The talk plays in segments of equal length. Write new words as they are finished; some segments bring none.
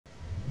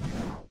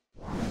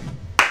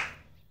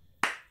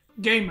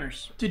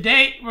Gamers,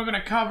 today we're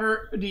gonna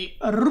cover the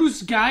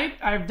Rus guide.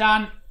 I've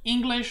done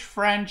English,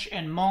 French,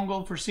 and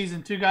Mongol for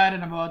Season 2 guide,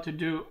 and I'm about to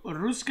do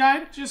Rus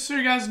guide. Just so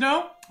you guys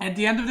know, at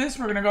the end of this,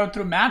 we're gonna go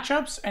through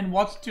matchups and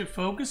what to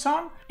focus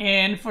on.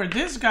 And for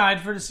this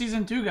guide, for the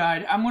Season 2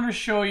 guide, I'm gonna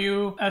show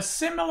you a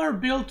similar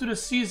build to the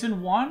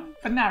Season 1,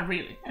 but not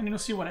really, and you'll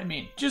see what I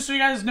mean. Just so you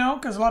guys know,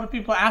 because a lot of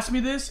people ask me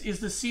this,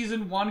 is the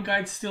Season 1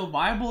 guide still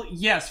viable?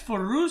 Yes,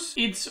 for Rus,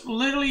 it's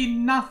literally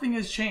nothing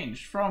has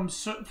changed. From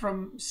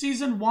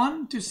Season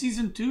 1 to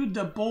Season 2,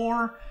 the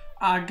Boar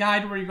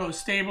guide where you go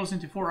stables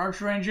into 4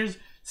 archer ranges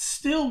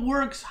still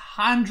works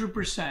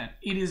 100%.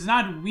 It is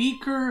not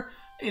weaker,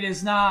 it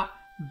is not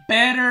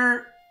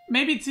better.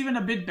 Maybe it's even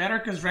a bit better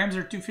because Rams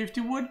are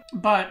 250 wood,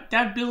 but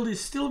that build is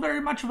still very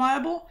much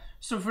viable.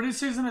 So for this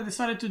season, I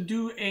decided to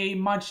do a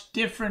much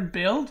different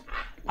build,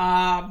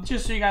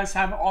 just so you guys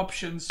have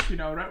options, you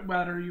know,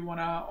 whether you want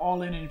to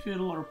all in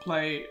fiddle or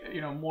play,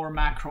 you know, more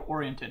macro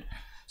oriented.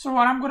 So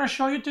what I'm going to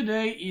show you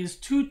today is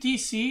 2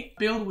 TC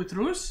build with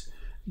Rus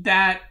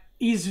that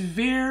is it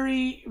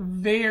very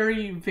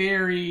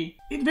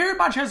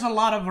much has a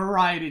lot of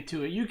variety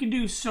to it. You can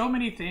do so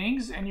many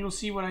things, and you'll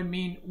see what I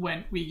mean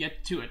when we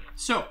get to it.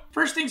 So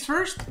first things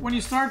first, when you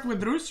start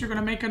with Rus, you're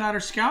gonna make another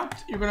scout.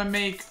 You're gonna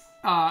make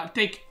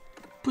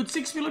put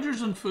 6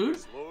 villagers on food,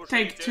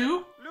 take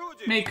 2,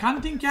 make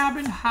hunting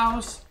cabin,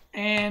 house,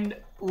 and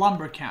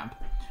lumber camp.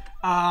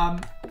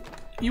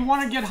 You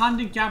want to get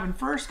hunting cabin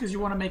first because you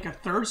want to make a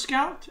 3rd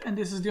scout, and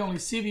this is the only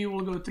CV you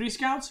will go 3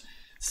 scouts.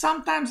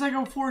 Sometimes I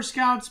go 4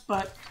 scouts,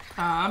 but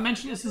I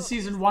mentioned this in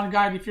Season 1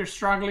 guide. If you're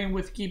struggling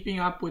with keeping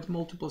up with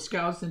multiple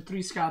scouts, then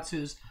 3 scouts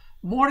is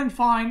more than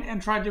fine,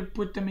 and try to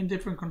put them in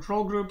different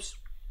control groups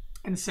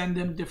and send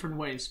them different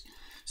ways.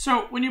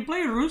 So when you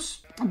play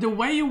Rus, the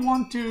way you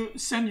want to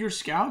send your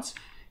scouts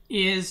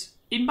is,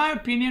 in my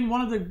opinion,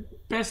 one of the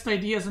best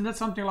ideas, and that's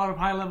something a lot of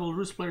high-level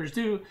Rus players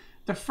do.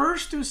 The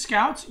first 2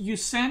 scouts you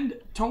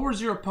send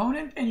towards your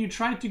opponent and you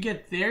try to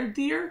get their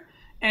deer.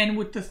 And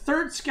with the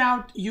 3rd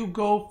scout, you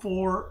go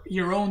for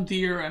your own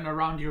deer and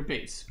around your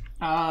base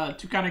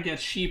to kind of get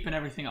sheep and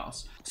everything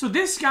else. So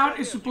this scout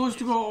is supposed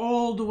to go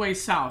all the way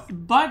south,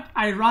 but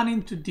I run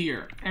into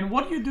deer. And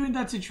what you do in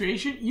that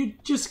situation, you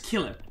just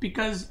kill it,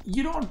 because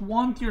you don't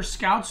want your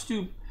scouts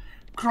to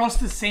cross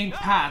the same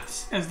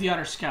paths as the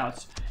other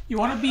scouts. You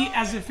want to be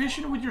as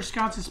efficient with your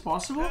scouts as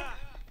possible.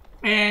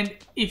 And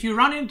if you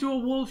run into a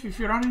wolf, if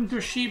you run into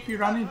a sheep, you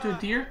run into a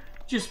deer,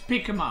 just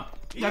pick them up.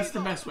 That's the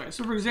best way.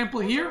 So for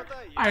example here,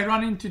 I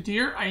run into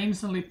deer, I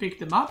instantly pick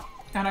them up,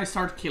 and I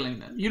start killing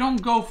them. You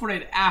don't go for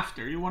it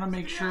after. You want to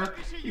make sure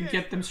you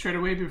get them straight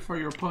away before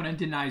your opponent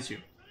denies you.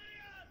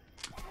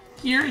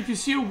 Here, if you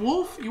see a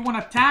wolf, you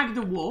want to tag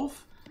the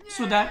wolf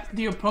so that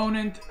the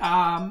opponent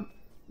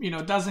you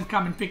know, doesn't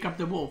come and pick up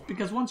the wolf.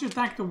 Because once you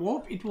tag the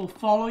wolf, it will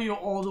follow you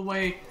all the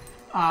way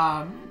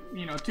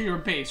you know, to your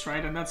base,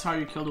 right? And that's how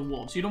you kill the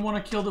wolves. You don't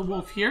want to kill the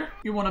wolf here.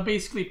 You want to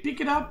basically pick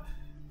it up,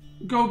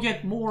 go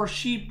get more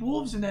sheep,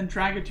 wolves, and then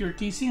drag it to your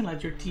TC and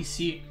let your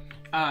TC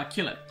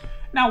kill it.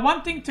 Now,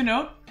 one thing to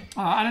note,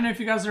 I don't know if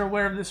you guys are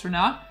aware of this or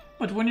not,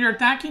 but when you're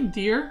attacking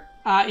deer,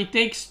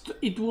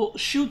 it will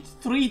shoot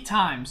 3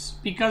 times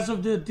because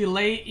of the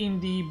delay in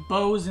the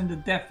bows and the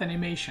death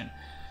animation.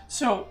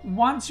 So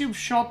once you've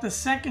shot the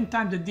 2nd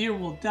time, the deer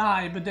will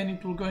die, but then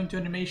it will go into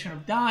animation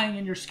of dying,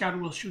 and your scout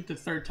will shoot the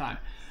 3rd time.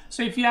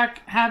 So if you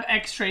have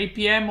extra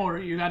APM or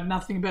you got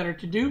nothing better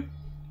to do,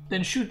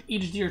 then shoot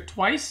each deer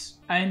twice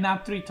and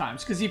not 3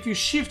 times. Because if you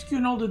shift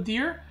Q all the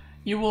deer,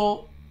 you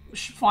will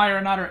fire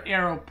another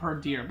arrow per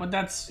deer. But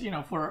that's, you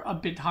know, for a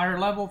bit higher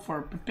level,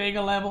 for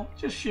Pepega level,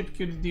 just shift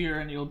Q the deer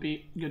and you'll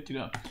be good to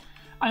go.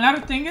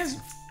 Another thing is,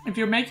 if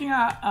you're making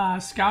a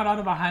scout out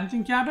of a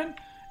hunting cabin,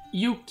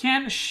 you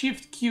can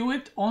shift Q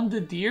it on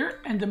the deer,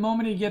 and the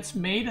moment he gets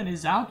made and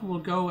is out, we'll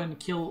go and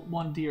kill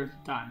 1 deer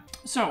at a time.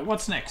 So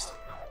what's next?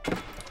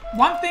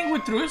 One thing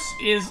with Rus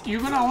is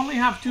you're gonna only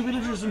have 2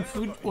 villagers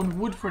on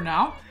wood for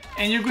now,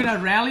 and you're gonna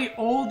rally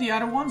all the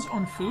other ones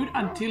on food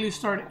until you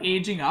start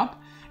aging up.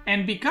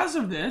 And because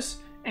of this,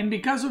 and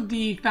because of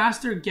the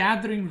faster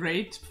gathering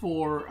rate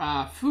for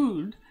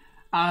food,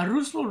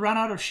 Rus will run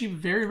out of sheep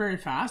very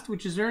fast,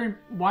 which is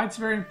why it's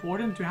very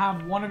important to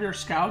have one of your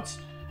scouts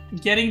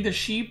getting the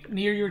sheep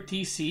near your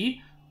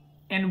TC,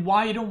 and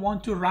why you don't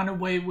want to run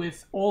away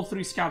with all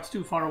 3 scouts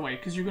too far away,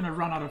 because you're gonna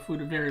run out of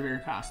food very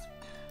fast.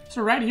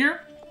 So right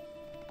here,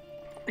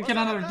 I get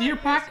another deer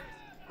pack.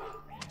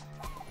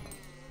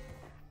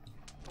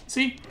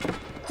 See?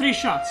 3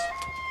 shots.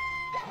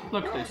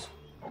 Look at this.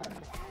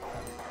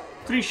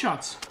 3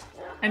 shots.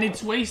 And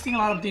it's wasting a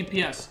lot of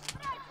DPS.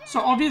 So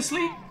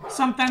obviously,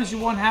 sometimes you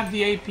won't have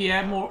the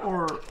APM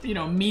or you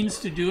know, means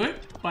to do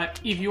it. But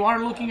if you are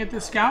looking at the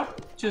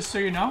scout, just so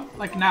you know,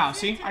 like now,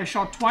 see? I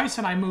shot twice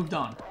and I moved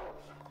on.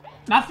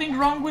 Nothing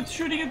wrong with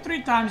shooting it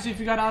 3 times if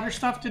you got other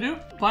stuff to do,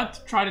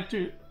 but try to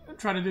do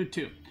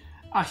 2.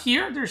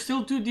 Here, there's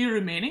still 2 deer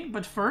remaining,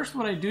 but first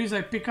what I do is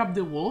I pick up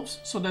the wolves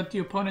so that the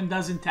opponent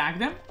doesn't tag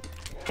them.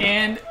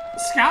 And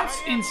scouts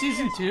in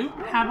Season 2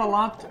 have a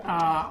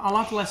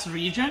lot less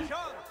regen,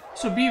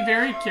 so be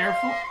very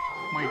careful.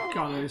 my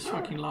god, that is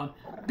fucking loud.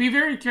 Be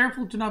very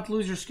careful to not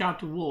lose your scout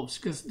to wolves,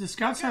 because the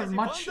scouts have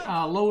much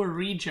lower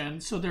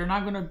regen, so they're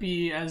not going to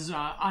be as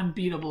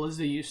unbeatable as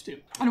they used to.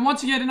 And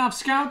once you get enough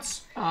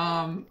scouts,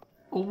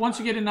 or once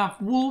you get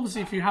enough wolves,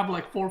 if you have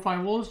like 4 or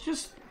 5 wolves,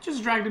 just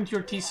drag them to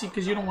your TC,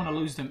 because you don't want to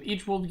lose them.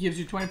 Each wolf gives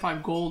you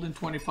 25 gold and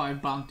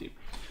 25 bounty.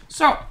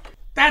 So,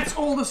 that's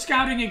all the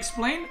scouting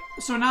explained.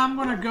 So now I'm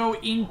going to go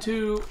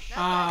into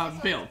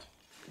build.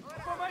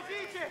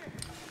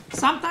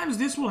 Sometimes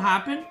this will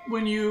happen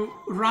when you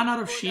run out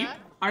of sheep.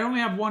 I only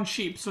have 1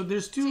 sheep, so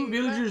there's 2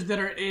 villagers that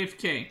are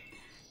AFK.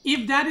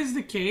 If that is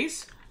the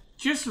case,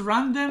 just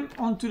run them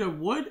onto the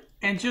wood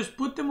and just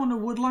put them on the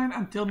wood line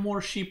until more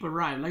sheep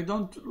arrive. Like,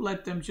 don't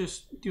let them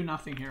just do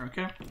nothing here,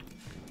 okay?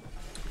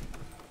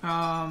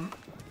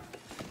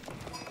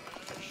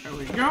 There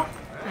we go.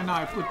 And now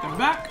I put them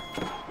back.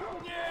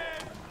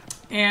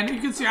 And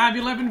you can see I have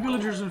 11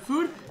 villagers and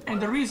food.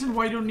 And the reason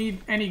why you don't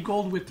need any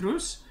gold with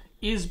Rus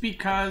is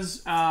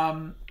because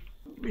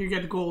you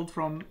get gold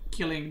from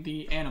killing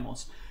the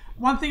animals.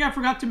 One thing I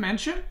forgot to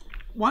mention,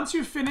 once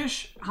you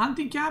finish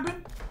hunting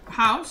cabin,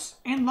 house,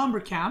 and lumber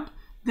camp,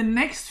 the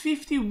next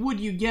 50 wood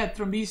you get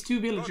from these 2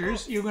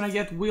 villagers, you're gonna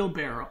get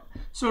wheelbarrow.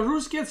 So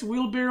Rus gets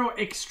wheelbarrow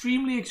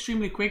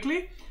extremely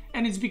quickly,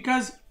 and it's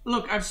because,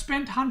 look, I've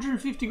spent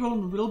 150 gold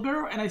on the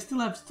wheelbarrow and I still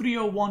have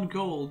 301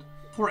 gold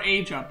for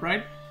age up,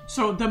 right?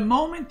 So the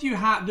moment you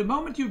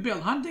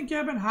build hunting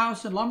cabin,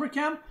 house, and lumber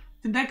camp,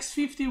 the next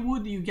 50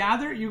 wood you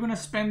gather, you're gonna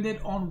spend it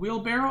on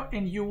wheelbarrow,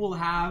 and you will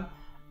have,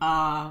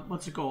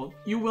 what's it called?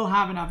 You will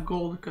have enough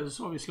gold, because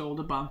obviously all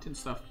the bounty and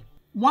stuff.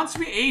 Once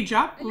we age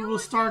up, we will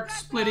start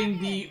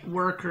splitting the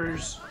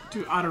workers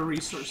to other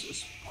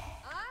resources.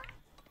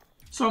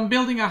 So I'm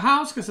building a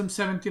house, because I'm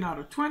 17 out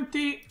of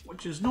 20,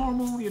 which is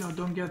normal, you know,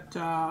 don't get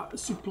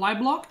supply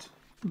blocked.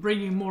 I'm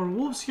bringing more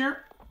wolves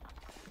here.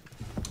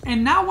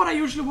 And now what I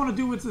usually want to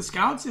do with the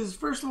scouts is,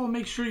 first of all,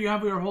 make sure you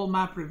have your whole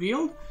map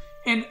revealed.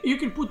 And you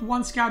can put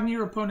 1 scout near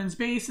your opponent's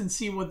base and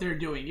see what they're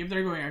doing. If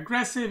they're going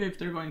aggressive, if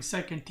they're going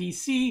second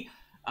TC,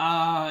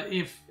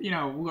 if, you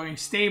know, going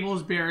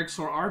stables, barracks,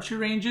 or archer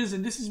ranges.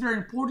 And this is very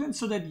important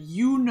so that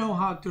you know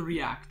how to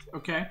react,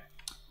 okay?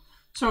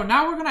 So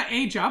now we're going to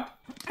age up,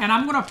 and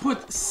I'm going to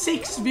put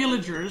 6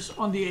 villagers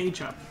on the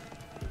age up.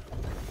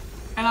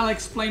 And I'll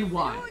explain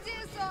why.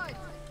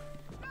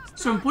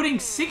 So I'm putting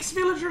 6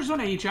 villagers on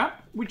age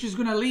up, which is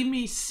going to leave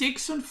me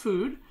 6 on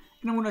food.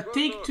 And I'm going to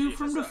take 2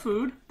 from the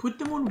food, put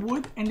them on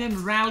wood, and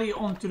then rally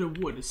onto the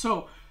wood.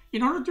 So,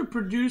 in order to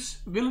produce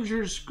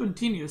villagers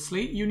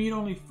continuously, you need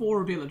only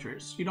 4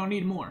 villagers. You don't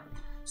need more.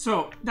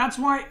 So, that's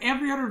why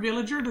every other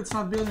villager that's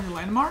not building a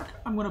landmark,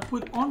 I'm going to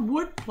put on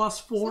wood plus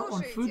 4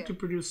 on food to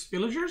produce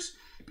villagers.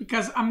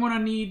 Because I'm going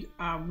to need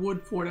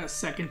wood for that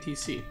second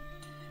TC.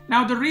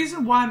 Now, the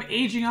reason why I'm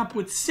aging up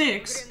with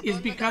 6 is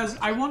because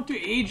I want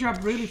to age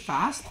up really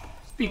fast.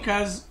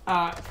 Because,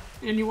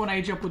 and you want to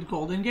age up with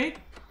Golden Gate.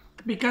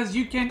 Because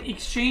you can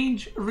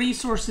exchange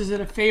resources at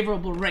a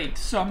favorable rate.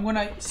 So I'm going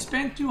to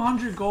spend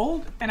 200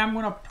 gold and I'm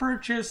going to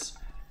purchase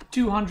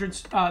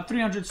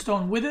 300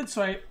 stone with it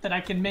so that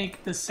I can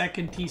make the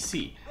second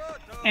TC.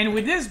 And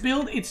with this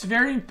build, it's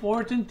very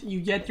important you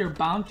get your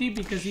bounty,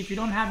 because if you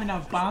don't have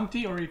enough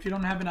bounty or if you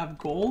don't have enough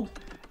gold,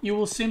 you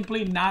will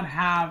simply not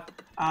have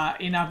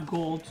enough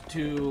gold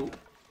to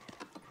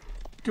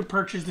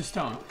purchase the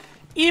stone.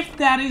 If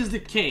that is the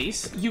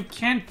case, you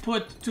can't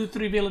put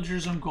 2-3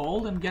 villagers on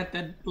gold and get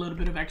that little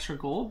bit of extra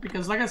gold.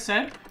 Because like I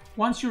said,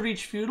 once you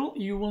reach feudal,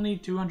 you will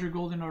need 200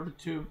 gold in order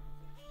to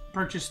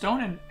purchase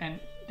stone and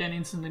then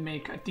instantly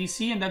make a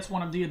TC. And that's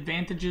one of the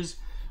advantages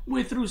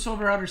with Rus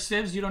over other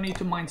civs. You don't need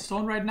to mine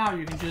stone right now.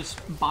 You can just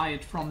buy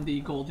it from the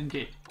Golden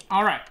Gate.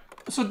 Alright,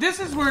 so this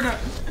is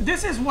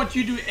what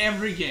you do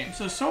every game.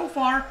 So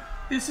far,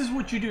 this is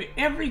what you do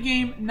every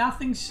game.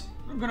 Nothing's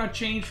gonna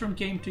change from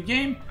game to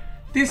game.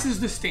 This is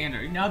the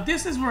standard. Now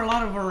this is where a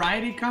lot of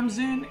variety comes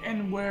in,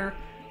 and where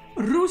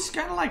Rus,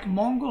 kind of like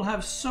Mongol,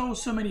 have so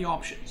many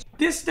options.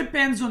 This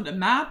depends on the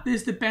map,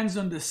 this depends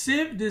on the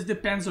civ, this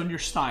depends on your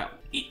style.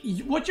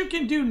 What you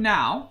can do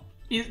now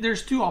is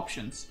there's 2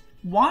 options.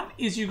 One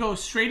is you go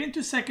straight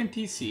into second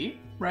TC,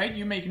 right?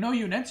 You make no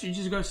units, you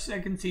just go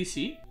second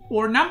TC.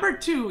 Or number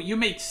 2, you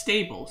make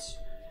stables.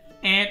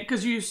 And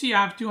because you see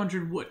I have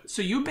 200 wood.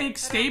 So you make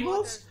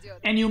stables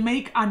and you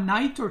make a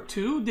knight or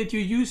 2 that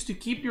you use to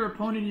keep your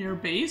opponent in your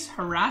base,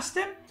 harass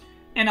them,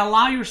 and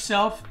allow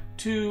yourself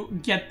to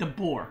get the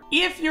boar.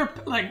 If you're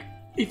like,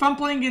 if I'm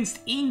playing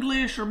against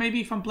English, or maybe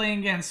if I'm playing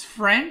against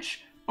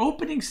French,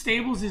 opening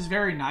stables is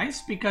very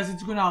nice because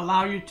it's going to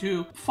allow you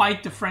to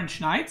fight the French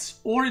knights,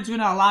 or it's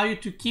going to allow you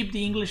to keep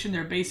the English in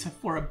their base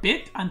for a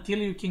bit until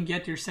you can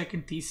get your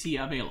second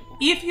TC available.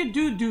 If you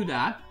do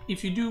that,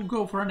 if you do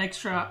go for an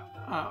extra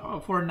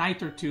for a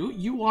night or 2,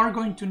 you are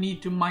going to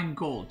need to mine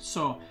gold.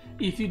 So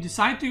if you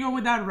decide to go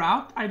with that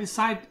route,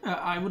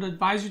 I would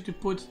advise you to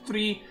put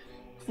 3,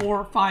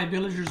 4, 5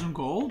 villagers on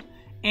gold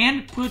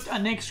and put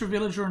an extra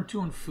villager or 2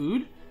 on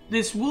food,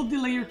 This will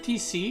delay your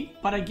TC,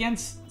 but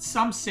against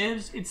some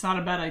civs, it's not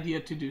a bad idea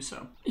to do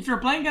so. If you're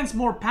playing against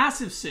more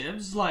passive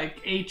civs,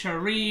 like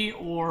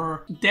HRE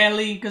or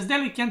Delhi, because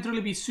Delhi can't really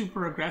be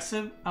super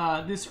aggressive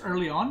this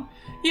early on,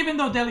 even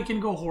though Delhi can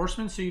go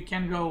horsemen, so you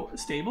can go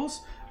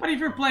stables. But if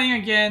you're playing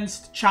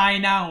against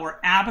China or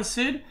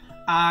Abbasid,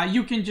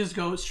 you can just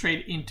go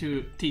straight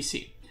into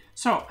TC.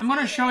 So I'm going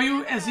to show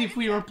you, as if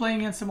we were playing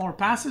against a more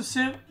passive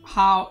civ,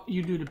 how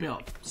you do the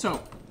build.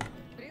 So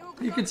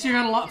you can see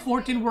I got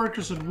 14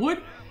 workers on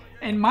wood,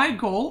 and my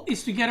goal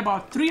is to get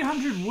about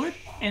 300 wood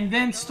and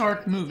then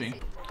start moving.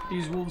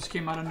 These wolves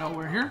came out of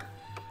nowhere here.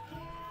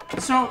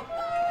 So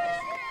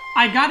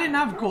I got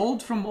enough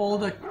gold from all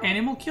the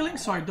animal killing,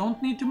 so I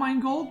don't need to mine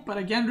gold. But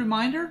again,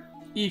 reminder,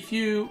 if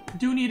you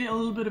do need a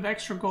little bit of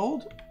extra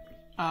gold,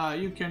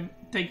 you can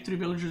take 3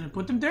 villagers and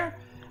put them there.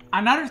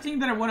 Another thing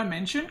that I want to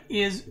mention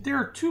is there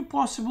are 2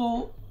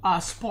 possible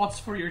spots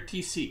for your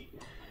TC.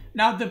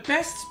 Now, the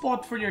best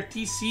spot for your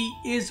TC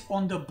is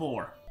on the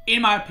Boar,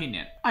 in my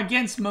opinion,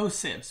 against most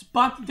civs,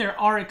 but there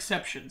are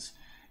exceptions.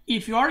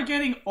 If you are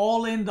getting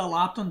all in the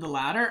lot on the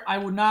ladder, I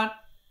would not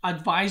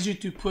advise you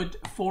to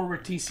put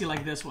forward TC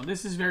like this one.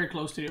 This is very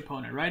close to the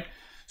opponent, right?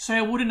 So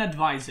I wouldn't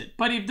advise it.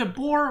 But if the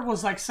Boar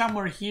was like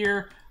somewhere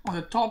here on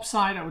the top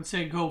side, I would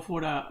say go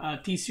for the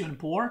TC on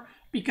Boar,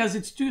 because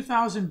it's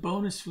 2,000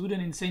 bonus food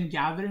and insane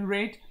gathering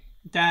rate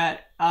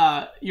that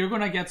you're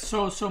gonna get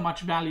so much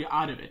value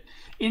out of it.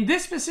 In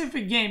this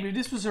specific game, if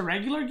this was a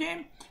regular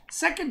game,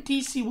 second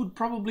TC would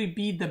probably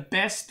be the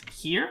best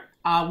here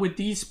with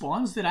these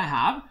spawns that I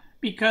have,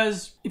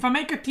 because if I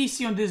make a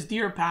TC on this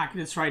deer pack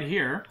that's right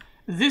here,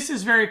 this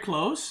is very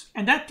close,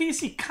 and that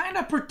TC kind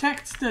of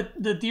protects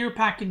the deer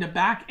pack in the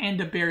back and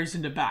the berries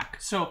in the back.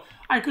 So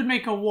I could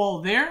make a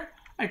wall there,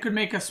 I could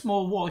make a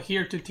small wall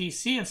here to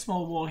TC and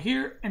small wall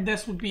here, and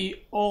this would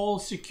be all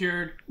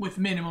secured with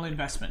minimal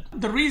investment.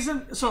 The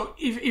reason, so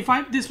if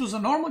this was a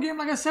normal game,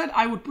 like I said,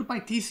 I would put my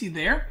TC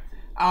there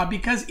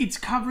because it's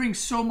covering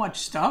so much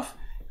stuff.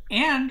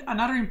 And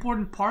another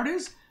important part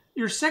is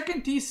your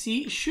second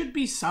TC should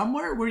be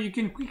somewhere where you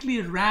can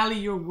quickly rally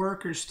your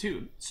workers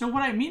to. So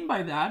what I mean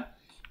by that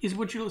is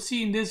what you'll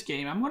see in this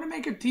game. I'm going to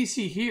make a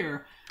TC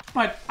here,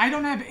 but I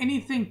don't have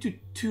anything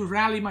to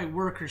rally my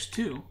workers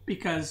to,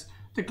 because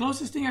the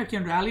closest thing I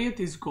can rally it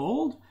is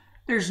gold.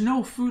 There's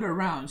no food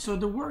around, so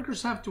the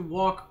workers have to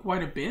walk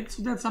quite a bit,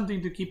 so that's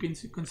something to keep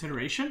into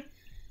consideration.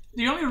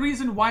 The only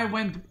reason why I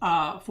went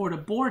for the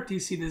Boar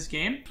TC this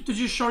game, to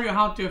just show you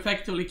how to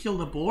effectively kill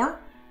the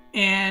Boar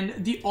and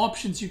the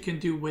options you can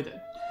do with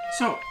it.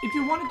 So if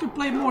you wanted to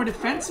play more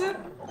defensive,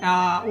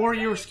 or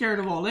you're scared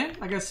of all in,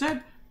 like I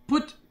said,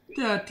 put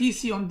the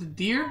TC on the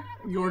deer,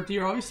 your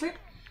deer obviously.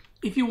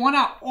 If you want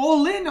to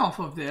all in off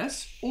of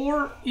this,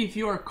 or if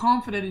you are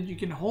confident that you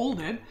can hold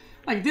it,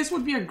 like this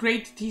would be a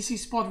great TC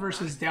spot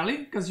versus Delhi,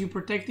 because you're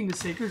protecting the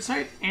sacred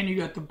site and you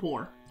got the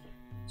Boar.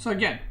 So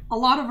again, a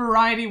lot of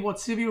variety, what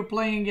civ you're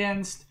playing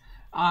against,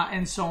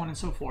 and so on and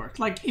so forth.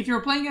 Like if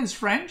you're playing against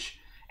French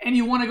and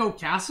you want to go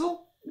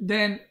castle,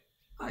 then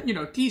you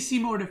know,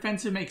 TC more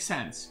defensive makes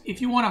sense.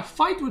 If you want to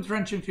fight with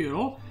French and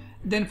feudal,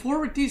 then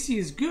forward TC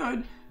is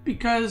good,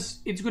 because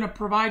it's going to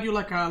provide you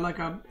like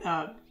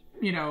a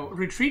you know,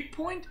 retreat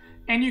point,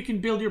 and you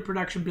can build your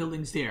production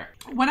buildings there.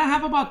 When I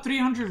have about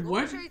 300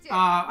 wood,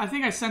 I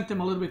think I sent them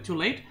a little bit too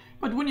late,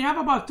 but when you have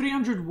about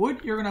 300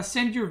 wood, you're gonna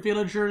send your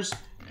villagers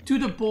to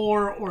the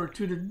Boar or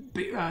to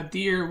the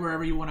deer,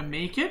 wherever you want to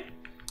make it.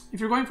 If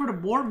you're going for the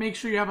Boar, make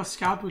sure you have a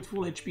scout with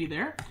full HP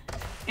there.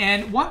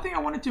 And one thing I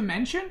wanted to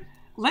mention,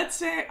 let's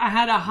say I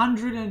had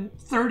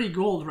 130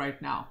 gold right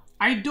now.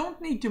 I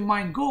don't need to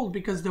mine gold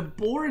because the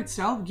Boar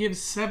itself gives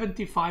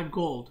 75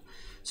 gold.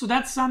 So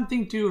that's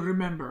something to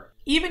remember.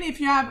 Even if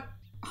you have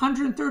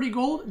 130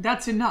 gold,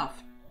 that's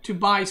enough to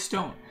buy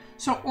stone.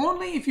 So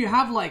only if you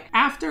have, like,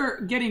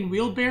 after getting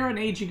wheelbarrow and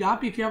aging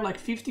up, if you have like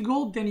 50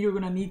 gold, then you're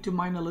gonna need to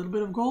mine a little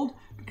bit of gold,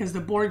 because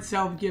the Boar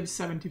itself gives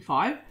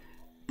 75.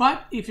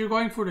 But if you're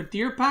going for the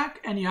deer pack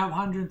and you have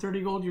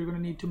 130 gold, you're gonna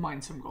need to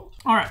mine some gold.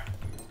 All right,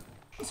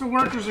 so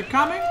workers are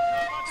coming.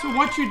 So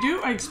what you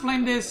do, I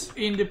explained this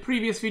in the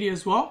previous video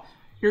as well.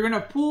 You're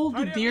gonna pull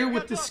the deer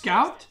with the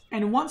scout,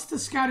 and once the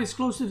scout is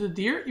close to the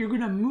deer, you're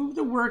gonna move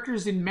the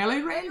workers in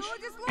melee range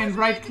and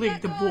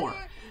right-click the Boar.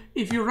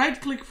 If you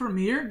right-click from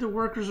here, the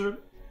workers are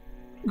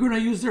gonna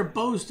use their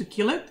bows to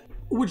kill it,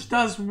 which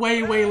does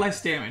way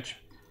less damage.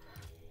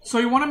 So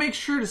you wanna make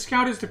sure the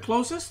scout is the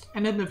closest,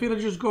 and then the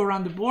villagers go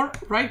around the Boar,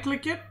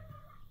 right-click it,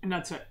 and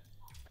that's it.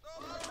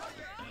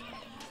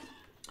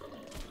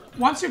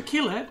 Once you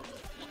kill it,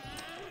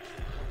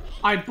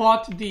 I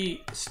bought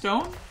the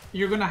stone.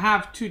 You're gonna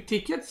have 2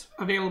 tickets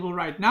available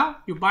right now.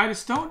 You buy the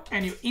stone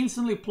and you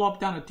instantly plop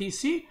down a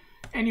TC,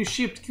 and you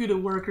shift queue the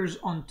workers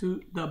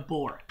onto the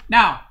Boar.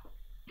 Now,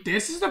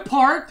 this is the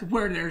part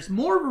where there's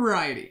more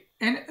variety.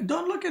 And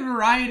don't look at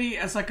variety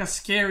as like a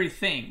scary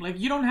thing. Like,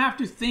 you don't have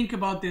to think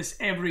about this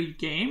every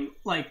game.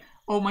 Like,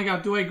 oh my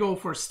god, do I go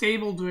for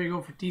stable? Do I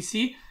go for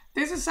TC?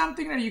 This is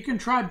something that you can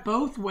try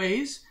both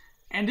ways.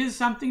 And this is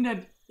something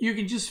that you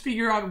can just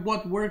figure out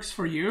what works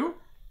for you.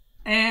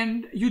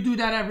 and you do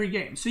that every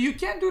game. So you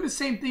can't do the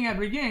same thing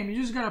every game.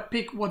 You just gotta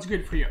pick what's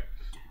good for you.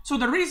 So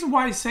the reason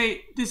why I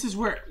say this is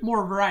where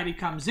more variety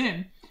comes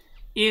in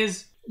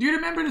is, do you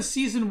remember the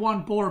Season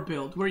 1 Boar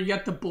build where you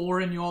get the Boar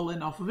and you all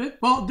in off of it?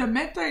 Well, the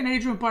meta in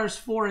Age of Empires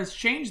 4 has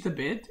changed a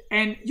bit,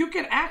 and you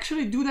can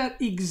actually do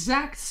that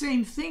exact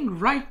same thing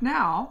right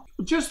now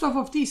just off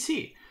of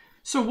TC.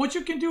 So what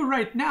you can do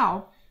right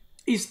now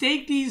is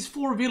take these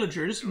 4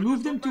 villagers,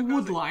 move them to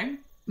woodline,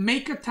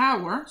 make a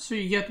tower so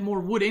you get more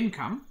wood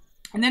income,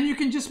 and then you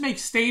can just make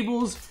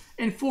stables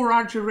and 4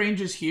 archer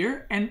ranges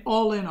here and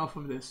all in off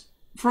of this.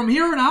 From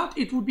here on out,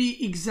 it would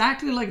be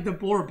exactly like the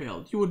Boar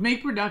build. You would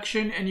make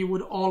production and you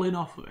would all in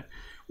off of it.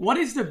 What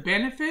is the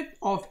benefit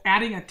of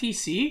adding a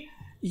TC?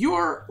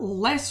 You're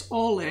less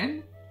all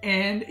in,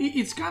 and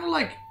it's kind of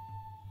like,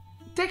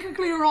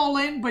 technically you're all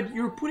in, but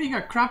you're putting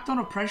a crap ton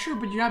of pressure,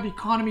 but you have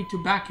economy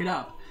to back it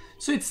up.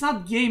 So it's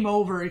not game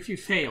over if you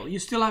fail. You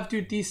still have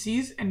 2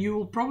 TCs, and you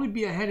will probably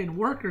be ahead in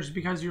workers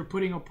because you're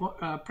putting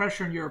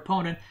pressure on your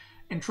opponent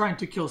and trying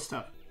to kill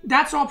stuff.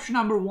 That's option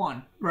number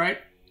 1, right?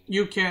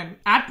 You can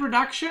add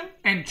production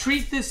and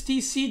treat this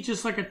TC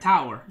just like a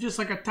tower. Just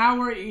like a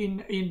tower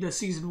in the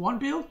Season 1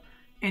 build.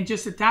 And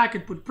just attack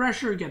it, put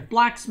pressure, get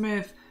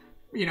blacksmith,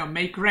 you know,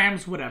 make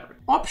rams, whatever.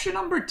 Option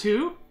number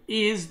 2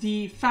 is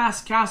the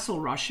fast castle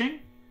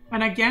rushing.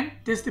 And again,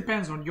 this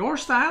depends on your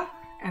style.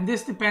 And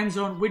this depends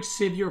on which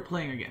civ you're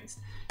playing against.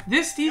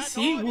 This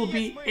TC will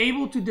be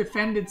able to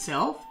defend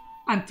itself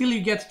until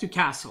you get to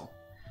castle.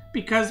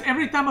 Because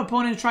every time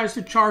opponent tries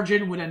to charge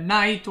in with a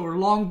knight or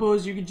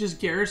longbows, you can just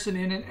garrison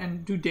in it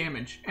and do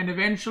damage. And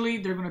eventually,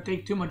 they're going to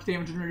take too much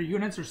damage on their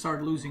units or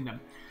start losing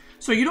them.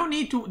 So you don't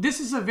need to... This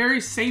is a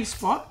very safe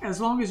spot as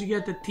long as you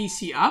get the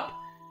TC up.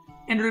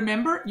 And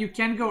remember, you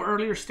can go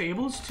earlier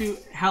stables to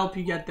help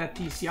you get that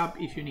TC up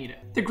if you need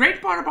it. The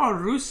great part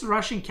about Rus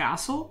rushing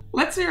castle,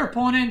 let's say your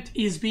opponent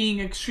is being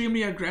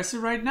extremely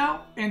aggressive right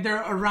now and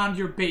they're around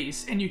your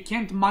base and you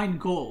can't mine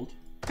gold.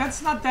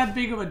 That's not that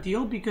big of a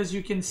deal because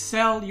you can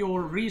sell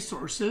your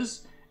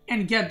resources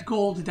and get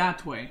gold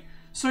that way.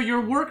 So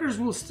your workers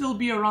will still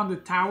be around the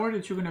tower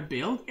that you're going to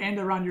build and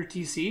around your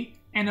TC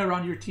and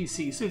around your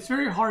TC. So it's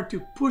very hard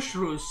to push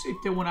Rus if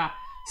they want to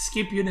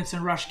skip units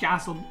and rush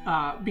castle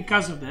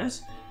because of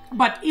this.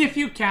 But if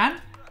you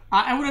can,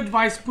 I would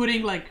advise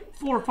putting like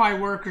 4 or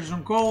 5 workers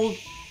on gold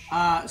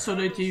so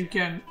that you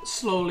can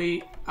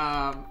slowly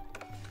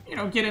you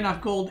know, get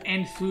enough gold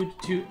and food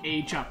to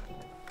age up.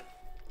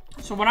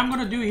 So what I'm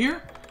going to do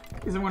here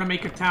is I'm going to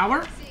make a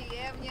tower,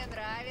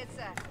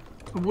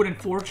 a wooden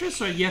fortress,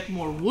 so I get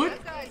more wood.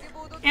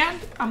 And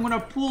I'm going to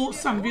pull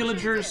some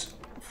villagers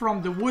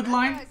from the wood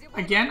line,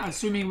 again,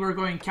 assuming we're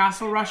going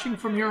castle rushing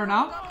from here on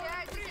out.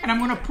 And I'm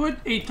going to put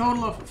a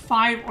total of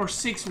 5 or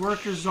 6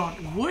 workers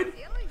on wood.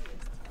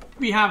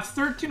 We have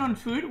 13 on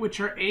food, which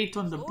are 8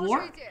 on the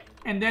boar.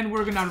 And then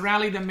we're going to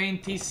rally the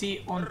main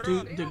TC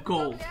onto the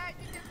gold.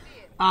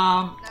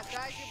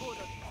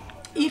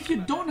 If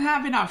you don't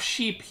have enough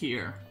sheep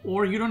here,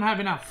 or you don't have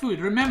enough food,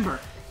 remember,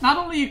 not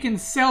only you can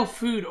sell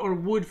food or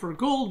wood for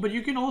gold, but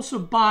you can also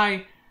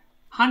buy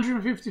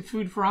 150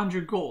 food for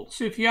 100 gold.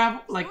 So if you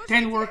have like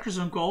 10 workers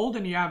on gold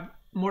and you have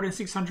more than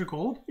 600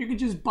 gold, you can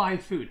just buy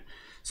food.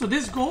 So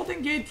this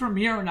golden gate from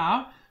here on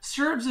out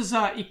serves as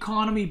an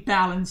economy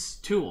balance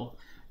tool.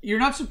 You're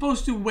not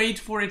supposed to wait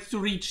for it to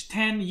reach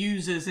 10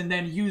 uses and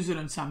then use it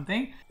on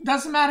something.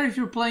 Doesn't matter if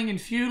you're playing in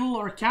feudal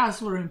or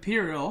castle or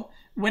imperial.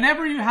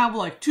 Whenever you have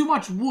like too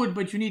much wood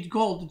but you need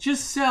gold,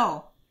 just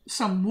sell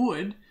some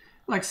wood.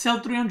 Like sell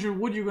 300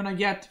 wood, you're gonna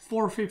get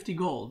 450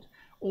 gold.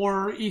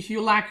 Or if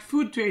you lack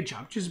food to age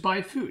up, just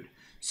buy food.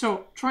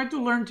 So try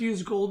to learn to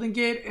use Golden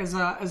Gate as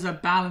a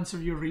balance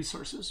of your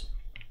resources.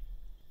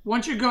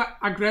 Once you go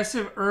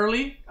aggressive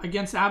early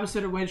against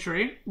Abbasid or Wedge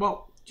Terrain,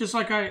 well, just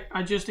like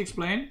I just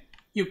explained,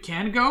 you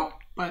can go,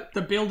 but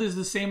the build is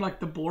the same like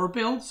the Boar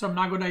build, so I'm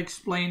not going to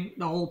explain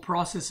the whole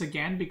process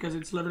again because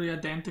it's literally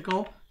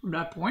identical from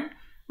that point,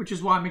 which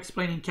is why I'm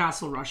explaining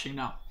castle rushing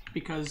now,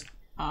 because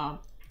I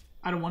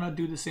don't want to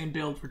do the same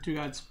build for 2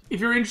 guides. If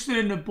you're interested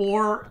in the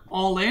Boar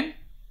all-in,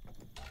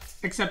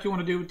 except you want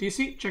to do it with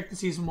DC, check the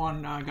Season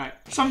 1 guide.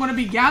 So I'm going to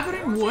be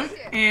gathering wood,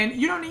 and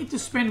you don't need to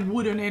spend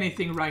wood on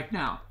anything right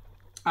now.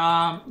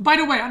 By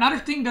the way, another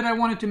thing that I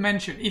wanted to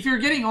mention, if you're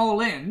getting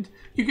all-in,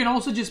 you can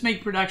also just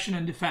make production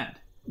and defend,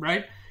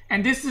 right?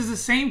 And this is the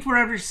same for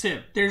every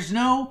civ. There's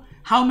no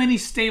how many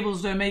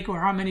stables do I make, or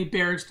how many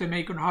barracks do I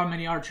make, or how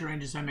many archer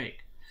ranges I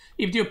make.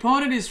 If the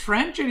opponent is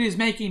French and is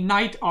making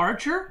knight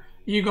archer,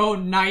 you go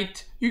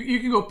knight, you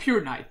can go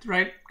pure knight,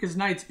 right? Because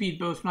knights beat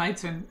both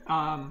knights and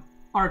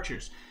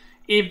archers.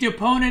 If the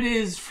opponent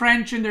is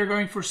French and they're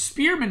going for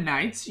spearman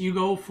knights, you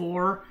go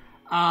for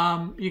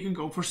you can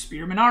go for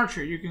spearman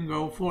archer. You can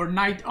go for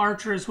knight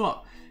archer as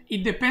well.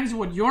 It depends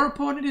what your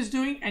opponent is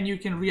doing, and you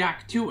can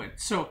react to it.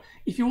 So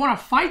if you want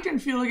to fight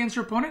and field against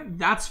your opponent,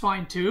 that's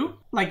fine too.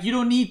 Like, you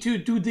don't need to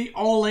do the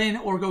all-in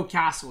or go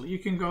castle. You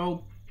can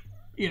go,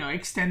 you know,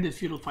 extended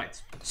feudal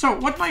fights. So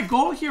what my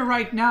goal here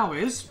right now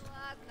is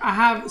I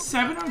have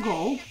 7 on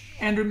gold.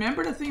 And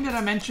remember the thing that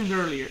I mentioned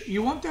earlier.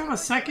 You want to have a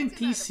second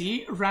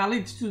TC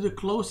rallied to the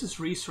closest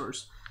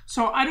resource.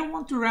 So I don't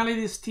want to rally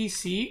this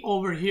TC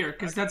over here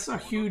because that's a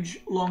huge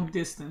long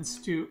distance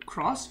to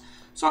cross.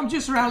 So I'm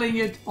just rallying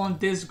it on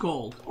this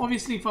gold.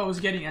 Obviously, if I was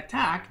getting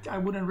attacked, I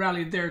wouldn't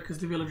rally it there because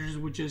the villagers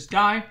would just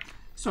die.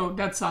 So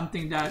that's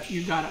something that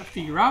you gotta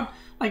figure out.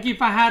 Like if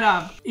I had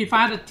a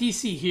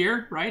TC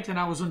here, right, and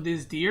I was on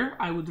this deer,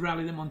 I would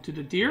rally them onto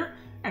the deer.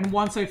 And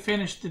once I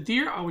finished the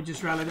deer, I would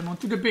just rally them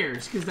onto the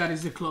bears because that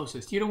is the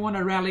closest. You don't want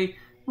to rally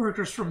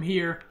workers from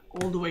here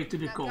all the way to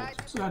the gold.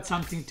 So that's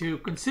something to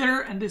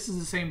consider, and this is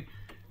the same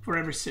for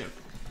every civ.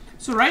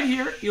 So right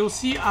here, you'll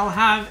see I'll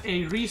have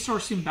a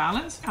resource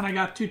imbalance, and I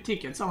got 2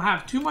 tickets. I'll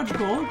have too much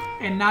gold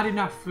and not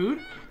enough food.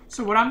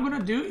 So what I'm going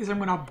to do is I'm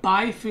going to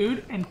buy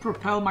food and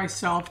propel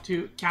myself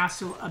to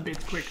castle a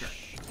bit quicker.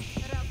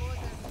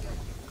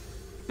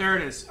 There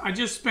it is. I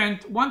just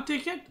spent 1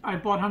 ticket. I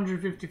bought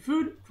 150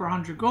 food for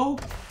 100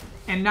 gold.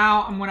 And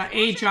now I'm going to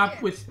age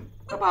up with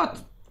about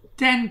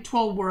 10,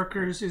 12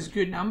 workers is a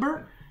good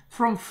number.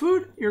 From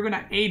food, you're going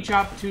to age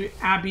up to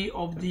Abbey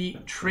of the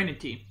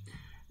Trinity.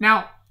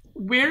 Now,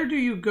 where do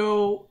you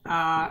go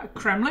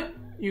Kremlin?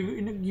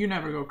 You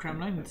never go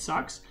Kremlin. It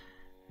sucks.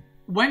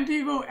 When do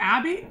you go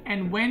Abbey?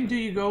 And when do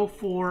you go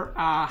for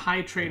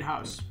High Trade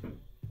House?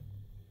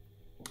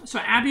 So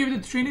Abbey of the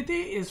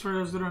Trinity is, for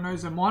those that don't know,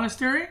 is a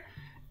monastery.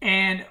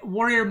 And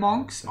warrior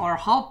monks are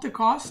half the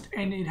cost,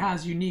 and it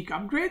has unique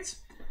upgrades.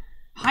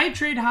 High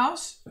Trade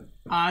House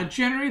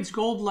generates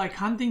gold like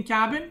hunting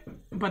cabin,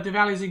 but the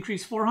values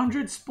increase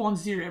 400,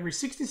 spawns deer every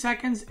 60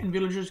 seconds, and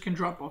villagers can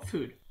drop off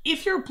food.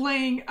 If you're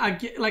playing,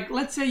 like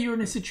let's say you're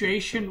in a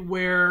situation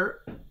where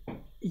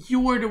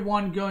you were the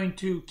one going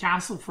to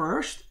castle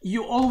first,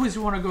 you always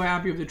want to go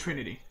Abbey of the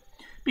Trinity.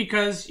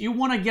 Because you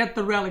want to get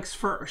the relics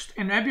first,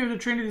 and Abbey of the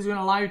Trinity is going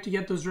to allow you to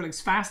get those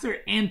relics faster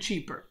and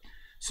cheaper.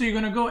 So you're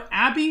going to go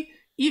Abbey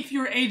if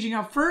you're aging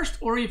up first,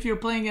 or if you're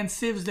playing against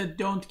civs that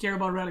don't care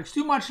about relics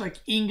too much, like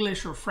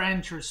English or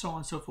French or so on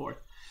and so forth.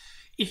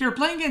 If you're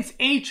playing against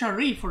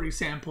HRE, for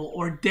example,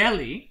 or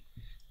Delhi,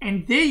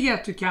 and they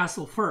get to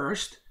castle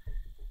first,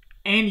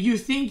 and you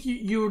think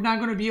you're not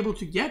going to be able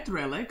to get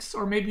relics,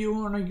 or maybe you're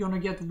only going to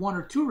get 1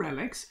 or 2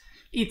 relics,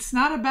 it's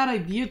not a bad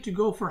idea to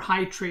go for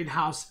High Trade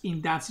House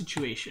in that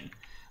situation.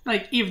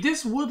 Like, if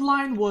this wood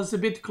line was a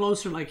bit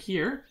closer like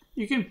here,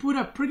 you can put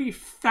a pretty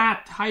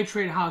fat High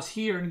Trade House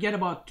here and get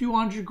about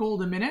 200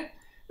 gold a minute,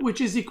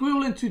 which is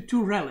equivalent to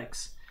 2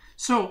 relics.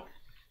 So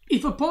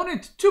if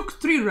opponent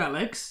took 3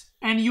 relics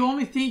and you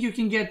only think you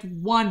can get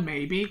 1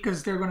 maybe,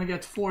 because they're going to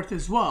get 4th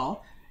as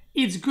well,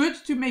 it's good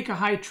to make a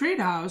High Trade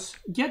House,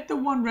 get the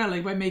 1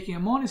 relic by making a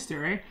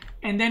monastery,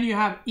 and then you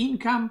have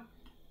income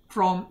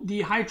from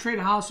the High Trade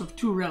House of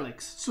 2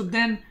 relics. So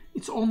then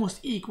it's almost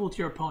equal to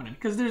your opponent,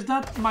 because there's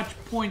not much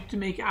point to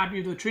make Abbey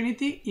of the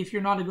Trinity if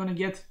you're not going to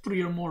get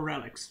 3 or more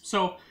relics.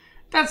 So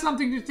that's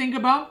something to think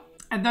about,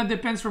 and that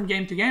depends from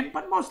game to game,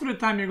 but most of the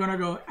time you're going to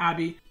go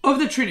Abbey of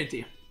the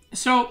Trinity.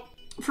 So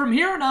from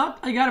here on out,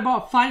 I got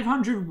about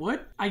 500 wood,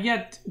 I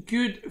get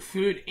good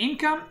food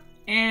income,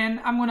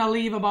 and I'm going to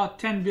leave about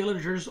 10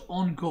 villagers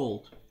on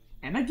gold.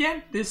 And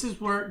again, this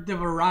is where the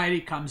variety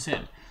comes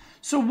in.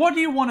 So what do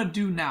you want to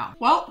do now?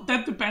 Well,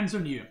 that depends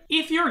on you.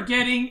 If you're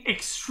getting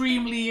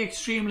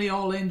extremely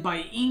all in by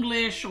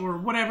English or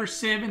whatever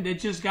civ, and they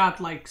just got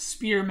like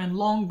spearmen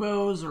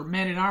longbows or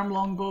men-at-arm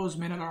longbows,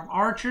 men-at-arm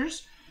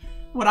archers,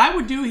 what I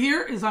would do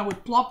here is I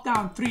would plop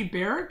down 3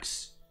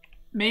 barracks,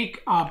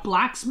 make a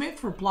blacksmith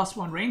for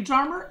 +1 range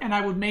armor, and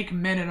I would make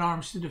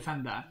men-at-arms to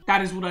defend that.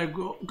 That is what I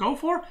go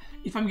for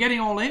if I'm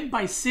getting all in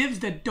by civs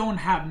that don't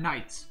have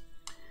knights.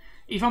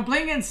 If I'm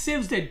playing against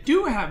civs that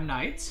do have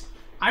knights,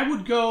 I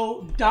would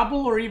go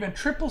double or even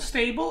triple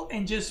stable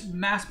and just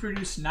mass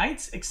produce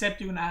knights,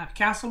 except you're gonna have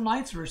castle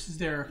knights versus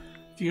their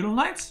feudal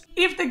knights.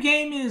 If the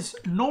game is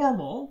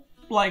normal,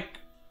 like,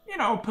 you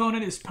know,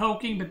 opponent is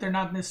poking but they're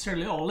not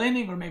necessarily all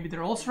inning, or maybe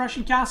they're also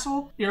rushing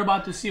castle, you're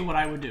about to see what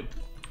I would do.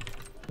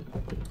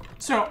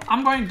 So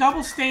I'm going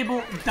double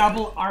stable,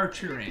 double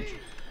archer range.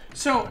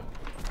 So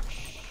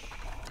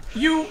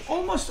you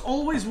almost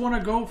always want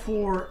to go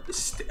for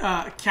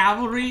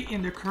cavalry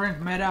in the current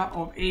meta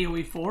of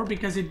AoE 4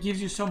 because it gives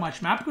you so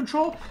much map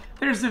control.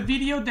 There's a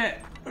video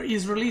that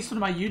is released on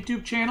my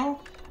YouTube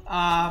channel.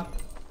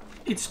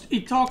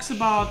 It talks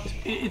about,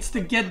 it's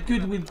the Get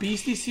Good with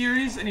Beastyqt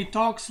series, and it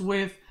talks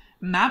with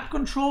map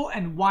control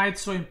and why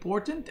it's so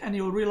important, and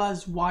you'll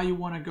realize why you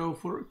want to go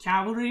for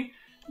cavalry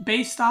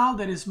base style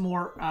that is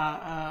more,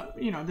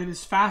 you know, that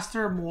is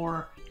faster,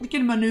 more, you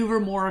can maneuver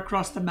more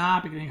across the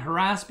map, you can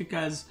harass,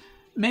 because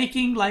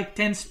making like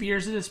 10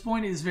 spears at this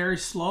point is very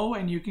slow,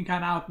 and you can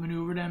kind of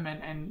outmaneuver them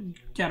and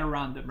get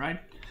around them, right?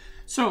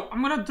 So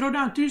I'm going to throw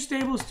down 2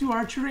 stables, 2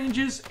 archer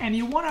ranges, and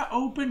you want to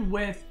open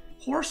with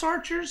horse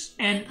archers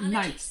and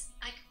knights.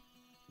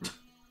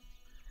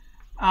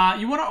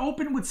 You want to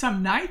open with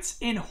some knights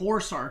and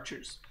horse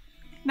archers.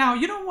 Now,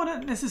 you don't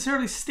want to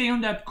necessarily stay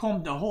on that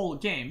comp the whole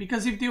game,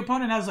 because if the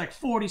opponent has like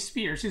 40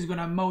 spears, he's going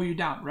to mow you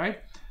down, right?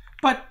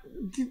 But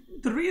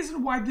the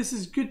reason why this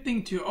is a good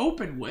thing to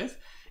open with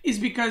is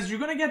because you're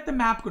going to get the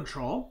map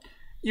control.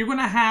 You're going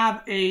to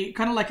have a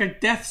kind of like a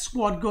death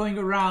squad going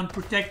around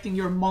protecting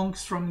your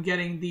monks from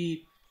getting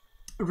the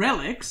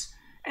relics.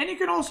 And you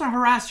can also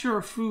harass your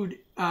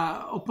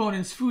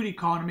opponent's food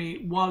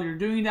economy while you're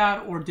doing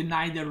that, or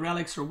deny their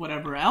relics or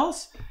whatever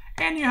else.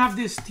 And you have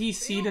this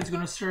TC that's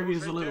going to serve you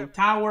as a little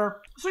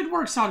tower. So it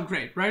works out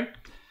great, right?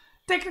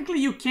 Technically,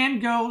 you can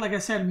go, like I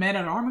said,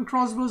 men-at-arms and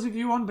crossbows if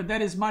you want, but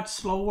that is much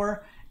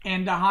slower.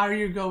 And the higher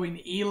you go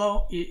in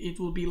ELO, it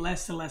will be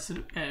less and less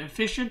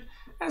efficient.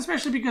 And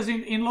especially because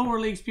in lower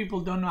leagues, people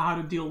don't know how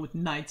to deal with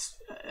knights,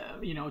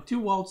 too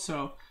well.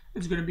 So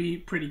it's going to be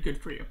pretty good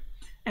for you.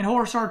 And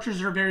horse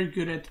archers are very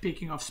good at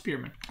picking off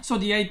spearmen. So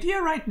the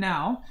idea right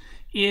now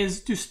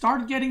is to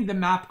start getting the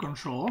map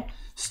control,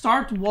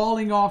 start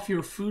walling off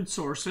your food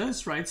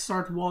sources, right?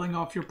 Start walling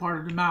off your part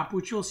of the map,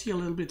 which you'll see a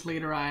little bit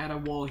later. I had a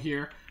wall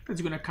here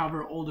that's going to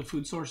cover all the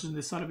food sources on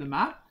this side of the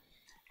map.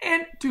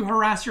 And to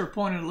harass your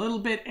opponent a little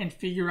bit and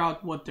figure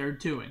out what they're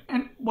doing.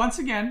 And once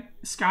again,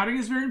 scouting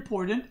is very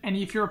important. And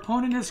if your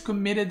opponent is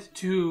committed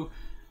to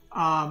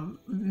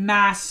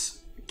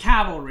mass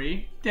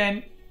cavalry,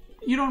 then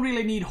you don't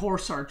really need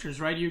horse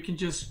archers, right? You can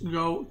just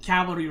go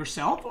cavalry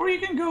yourself, or you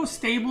can go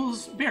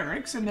stables,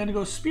 barracks, and then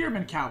go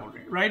spearman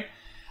cavalry, right?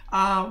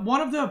 One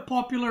of the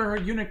popular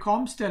unit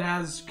comps that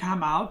has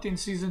come out in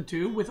Season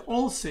 2 with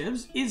all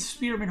civs is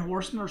Spearman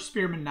Horseman or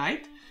Spearman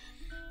Knight,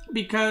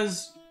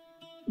 because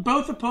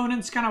both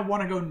opponents kind of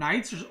want to go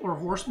Knights or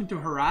Horsemen to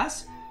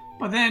harass,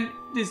 but then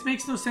this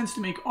makes no sense to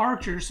make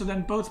Archers, so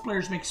then both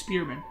players make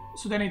Spearmen.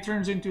 So then it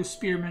turns into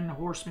Spearman,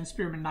 Horseman,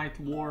 Spearman, Knight,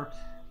 War,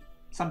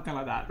 something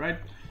like that, right?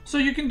 So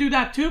you can do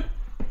that too.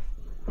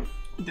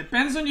 It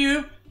depends on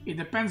you. It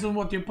depends on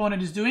what the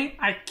opponent is doing.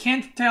 I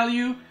can't tell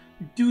you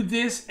do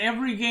this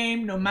every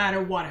game no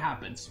matter what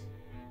happens.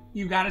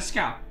 You gotta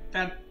scout.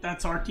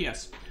 That's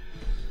RTS.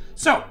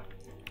 So,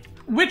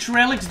 which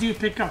relics do you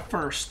pick up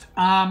first?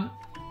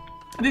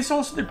 This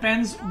also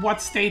depends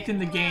what state in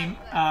the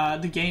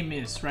game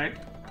is, right?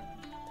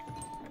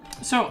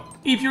 So,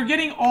 if you're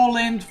getting all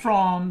in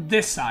from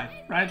this side,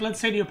 right? Let's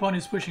say the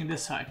opponent is pushing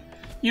this side.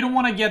 You don't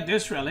want to get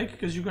this relic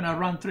because you're going to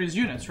run through his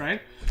units,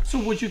 right? So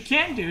what you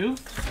can do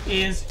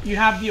is you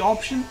have the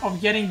option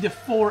of getting the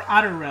 4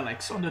 other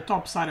relics on the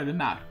top side of the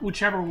map,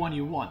 whichever one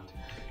you want.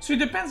 So it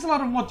depends a lot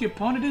on what the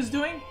opponent is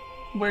doing,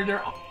 where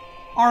their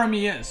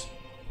army is.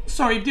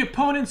 So if the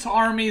opponent's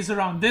army is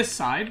around this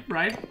side,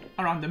 right?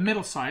 Around the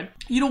middle side,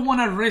 you don't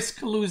want to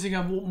risk losing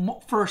a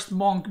first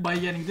monk by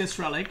getting this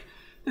relic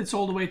that's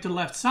all the way to the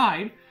left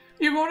side.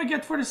 You're going to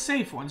get for the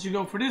safe ones. You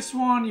go for this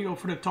one, you go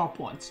for the top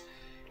ones.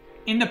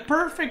 In the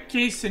perfect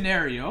case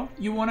scenario,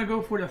 you want to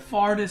go for the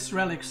farthest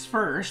relics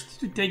first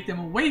to take them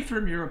away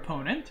from your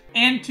opponent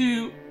and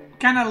to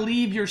kind of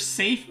leave your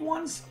safe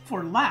ones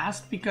for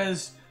last,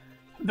 because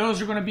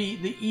those are going to be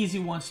the easy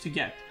ones to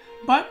get.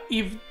 But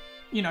if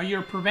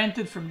you're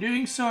prevented from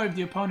doing so, if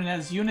the opponent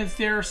has units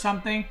there or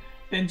something,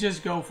 then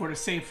just go for the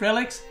safe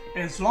relics.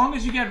 As long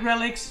as you get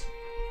relics,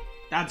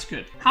 that's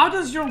good. How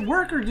does your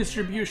worker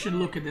distribution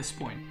look at this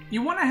point?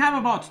 You want to have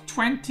about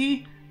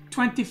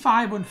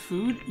 25 on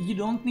food. You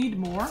don't need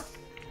more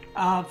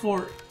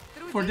for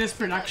this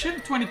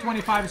production.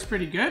 20-25 is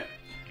pretty good.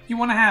 You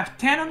want to have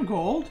 10 on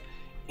gold,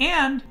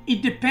 and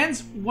it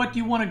depends what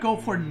you want to go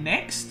for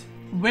next,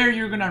 where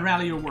you're going to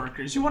rally your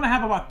workers. You want to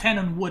have about 10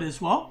 on wood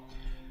as well.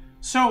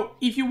 So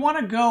if you want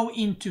to go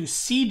into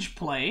siege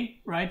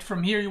play, right,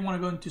 from here you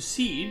want to go into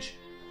siege,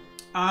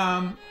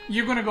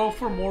 you're going to go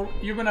for more.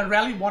 You're going to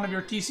rally one of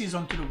your TCs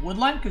onto the wood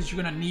line because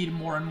you're going to need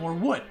more and more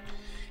wood.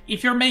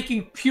 If you're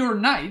making pure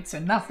knights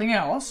and nothing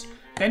else,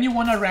 then you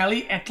want to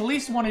rally at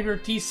least one of your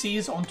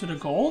TCs onto the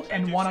gold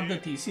and one of the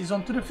TCs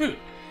onto the food.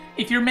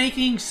 If you're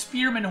making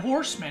spearmen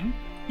horsemen,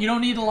 you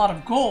don't need a lot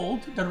of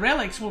gold. The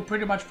relics will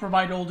pretty much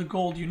provide all the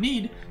gold you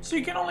need, so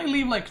you can only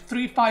leave like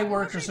 3-5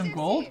 workers on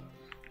gold,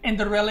 and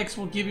the relics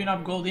will give you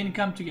enough gold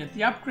income to get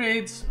the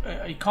upgrades,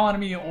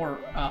 economy or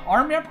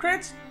army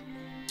upgrades.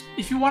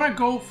 If you want to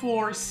go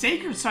for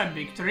Sacred Side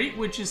Victory,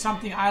 which is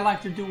something I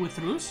like to do with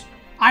Rus,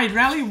 I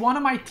rally one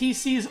of my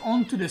TCs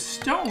onto the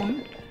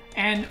stone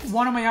and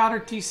one of my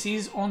other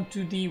TCs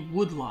onto the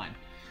wood line.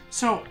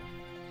 So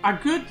a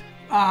good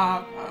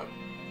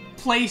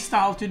play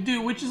style to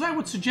do, which is I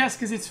would suggest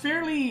because it's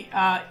fairly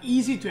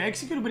easy to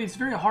execute, but it's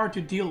very hard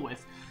to deal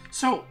with.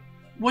 So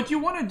what you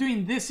want to do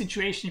in this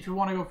situation, if you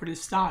want to go for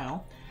this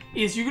style,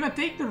 is you're going to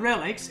take the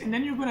relics and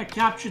then you're going to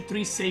capture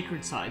 3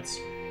 sacred sites.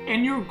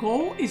 And your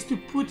goal is to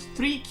put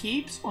 3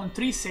 keeps on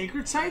 3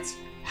 sacred sites,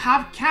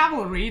 have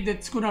cavalry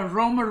that's going to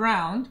roam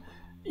around.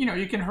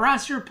 You can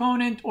harass your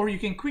opponent, or you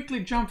can quickly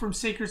jump from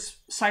sacred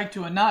site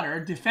to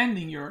another,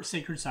 defending your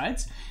sacred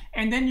sites,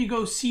 and then you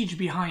go siege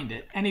behind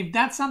it. And if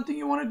that's something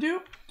you want to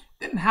do,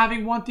 then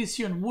having 1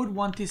 TC on wood,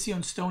 1 TC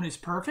on stone is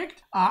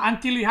perfect,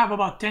 until you have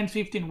about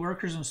 10-15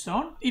 workers on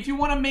stone. If you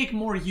want to make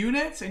more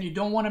units and you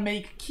don't want to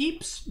make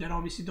keeps that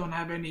obviously don't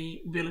have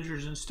any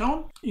villagers on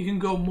stone, you can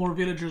go more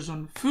villagers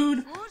on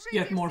food,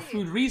 get more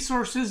food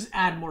resources,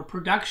 add more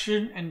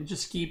production, and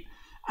just keep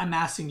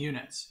amassing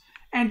units.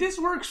 And this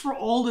works for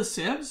all the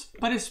civs,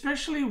 but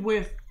especially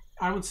with,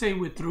 I would say,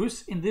 with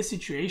Rus in this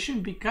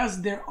situation,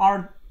 because there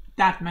are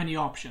that many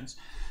options.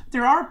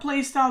 There are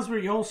playstyles where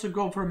you also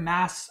go for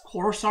mass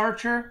horse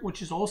archer,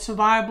 which is also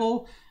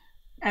viable.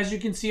 As you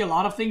can see, a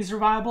lot of things are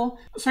viable.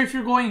 So if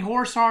you're going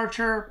horse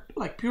archer,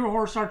 like pure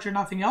horse archer,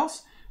 nothing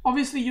else,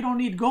 obviously you don't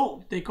need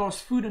gold. They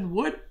cost food and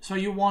wood. So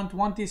you want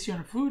 1 TC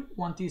on food,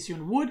 1 TC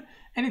on wood.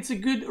 And it's a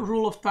good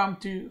rule of thumb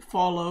to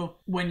follow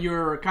when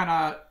you're kind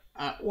of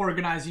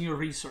organizing your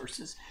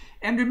resources.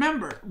 And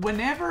remember,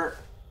 whenever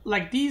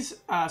like these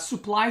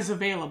supplies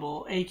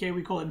available, aka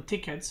we call them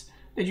tickets,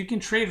 that you can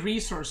trade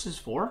resources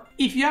for.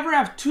 If you ever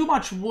have too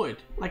much wood,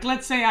 like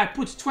let's say I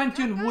put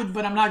 20 on wood,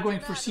 but I'm not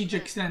going for siege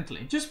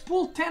accidentally, just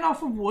pull 10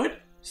 off of wood,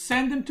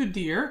 send them to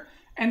deer,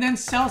 and then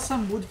sell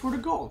some wood for the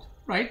gold,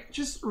 right?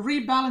 Just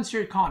rebalance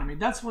your economy.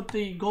 That's what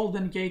the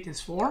golden gate is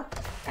for,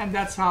 and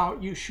that's how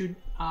you should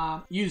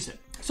use it.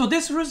 So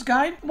this Rus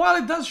guide, while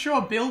it does show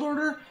a build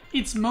order,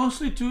 it's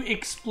mostly to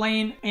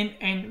explain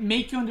and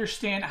make you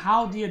understand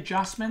how the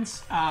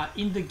adjustments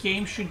in the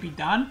game should be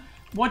done,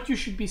 what you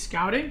should be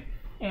scouting,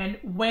 and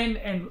when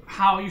and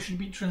how you should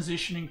be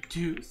transitioning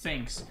to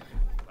things.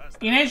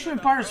 In Age of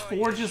Empires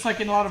 4, just like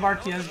in a lot of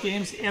RTS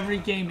games, every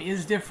game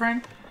is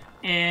different.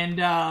 And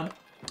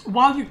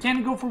while you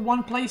can go for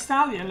one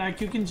playstyle, yeah,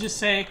 like you can just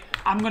say,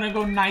 I'm gonna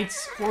go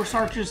Knights, Horse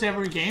Archers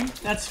every game,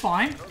 that's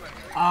fine.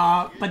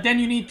 But then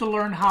you need to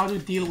learn how to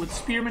deal with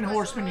Spearmen,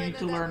 Horsemen, you need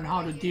to learn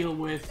how to deal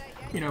with,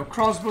 you know,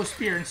 Crossbow,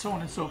 Spear, and so on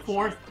and so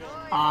forth.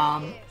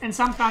 And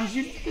sometimes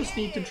you just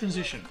need to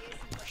transition.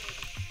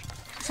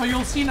 So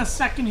you'll see in a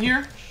second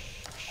here,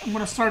 I'm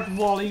going to start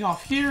walling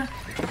off here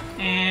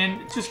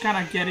and just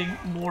kind of getting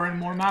more and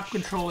more map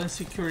control and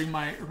securing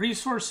my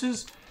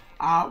resources.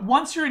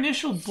 Once your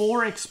initial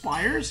boar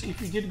expires, if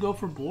you did go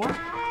for boar,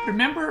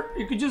 remember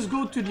you could just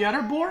go to the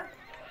other boar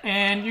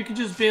and you could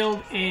just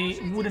build a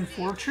wooden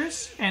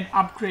fortress and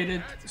upgrade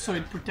it so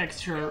it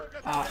protects your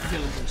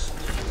villagers.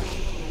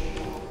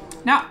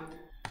 Now,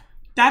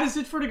 that is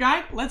it for the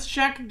guide. Let's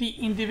check the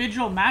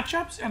individual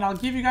matchups and I'll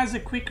give you guys a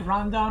quick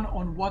rundown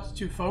on what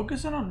to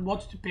focus on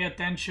what to pay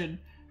attention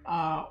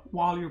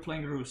while you're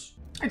playing Rus.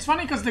 It's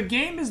funny because the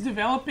game is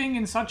developing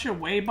in such a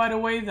way, by the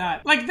way,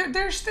 that like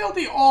there's still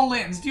the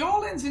all-ins. The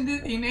all-ins in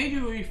Age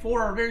of Empires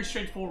 4 are very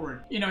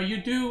straightforward. You know, you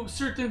do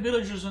certain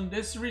villagers on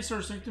this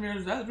resource, certain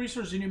villagers that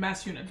resource, and you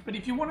mass units. But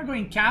if you want to go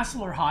in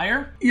castle or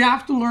higher, you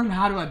have to learn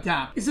how to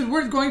adapt. Is it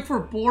worth going for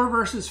boar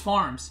versus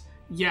farms?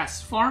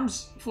 Yes,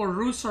 farms for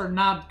Rus are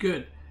not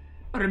good.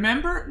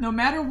 Remember, no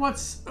matter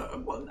what's...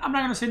 I'm not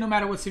going to say no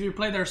matter what civ you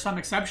play, there are some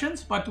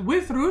exceptions. But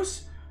with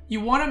Rus, you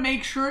want to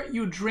make sure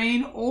you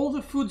drain all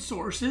the food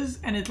sources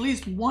and at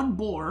least one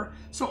boar.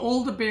 So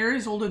all the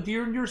berries, all the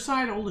deer on your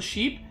side, all the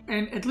sheep,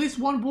 and at least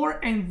one boar,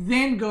 and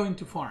then go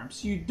into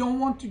farms. You don't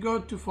want to go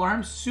to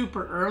farms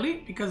super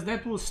early because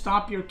that will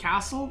stop your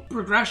castle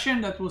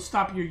progression, that will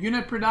stop your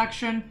unit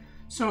production.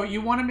 So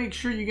you want to make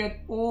sure you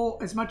get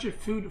as much of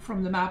food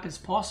from the map as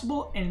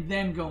possible and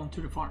then go into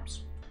the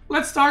farms.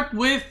 Let's start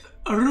with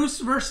Rus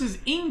versus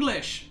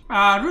English.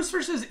 Rus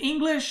versus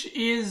English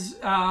is,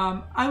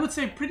 I would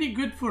say, pretty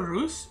good for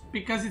Rus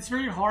because it's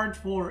very hard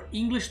for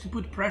English to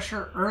put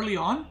pressure early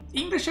on.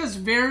 English has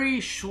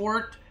very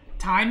short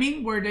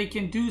timing where they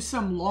can do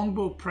some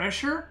longbow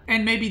pressure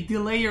and maybe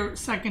delay your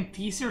second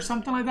TC or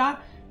something like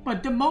that.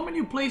 But the moment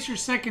you place your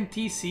second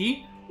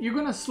TC, you're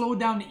gonna slow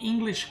down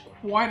English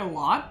quite a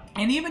lot.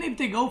 And even if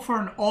they go for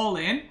an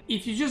all-in,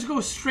 if you just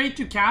go straight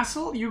to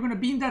castle, you're gonna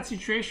be in that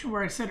situation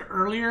where I said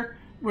earlier,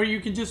 where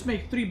you can just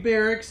make 3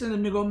 barracks and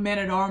then you go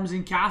men-at-arms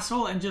in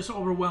castle and just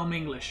overwhelm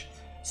English.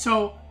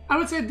 So I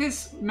would say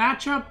this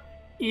matchup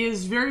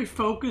is very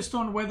focused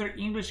on whether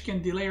English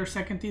can delay your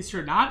second TC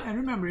or not. And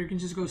remember, you can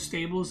just go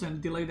stables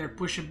and delay their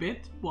push a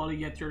bit while you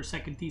get your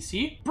second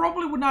TC.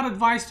 Probably would not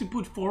advise to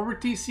put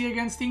forward TC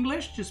against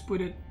English, just put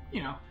it,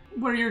 you know,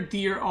 where your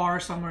deer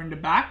are, somewhere in the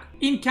back.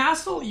 In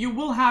castle, you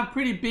will have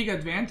pretty big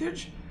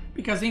advantage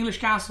because English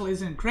castle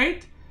isn't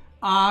great.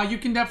 You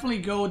can definitely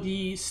go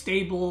the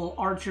stable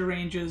archer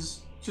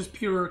ranges, just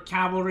pure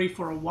cavalry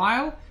for a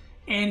while,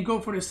 and go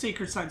for the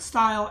sacred side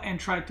style and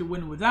try to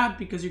win with that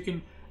because you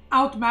can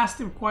outmass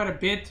them quite a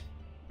bit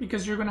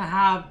because you're going to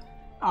have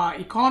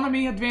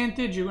economy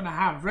advantage, you're going to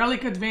have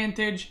relic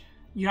advantage,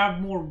 you have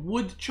more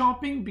wood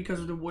chopping because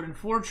of the wooden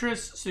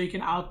fortress, so you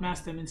can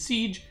outmass them in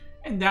siege,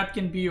 and that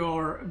can be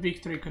your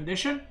victory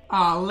condition.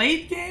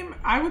 Late game,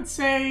 I would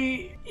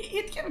say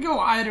it can go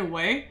either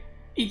way.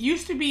 It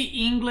used to be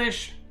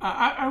English,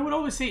 I would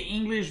always say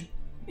English,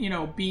 you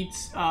know,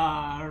 beats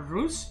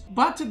Rus.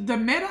 But the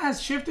meta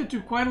has shifted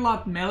to quite a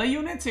lot melee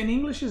units, and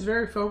English is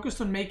very focused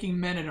on making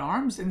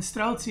men-at-arms, and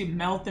Streltsy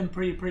melt them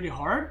pretty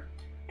hard.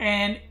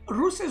 And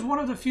Rus is one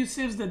of the few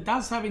civs that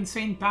does have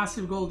insane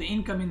passive gold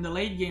income in the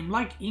late game,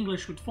 like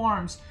English with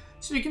farms.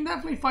 So you can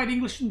definitely fight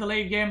English in the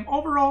late game.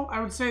 Overall, I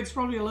would say it's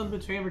probably a little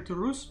bit favored to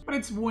Rus, but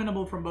it's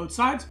winnable from both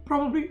sides.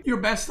 Probably your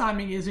best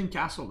timing is in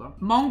castle though.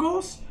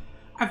 Mongols,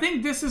 I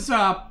think this is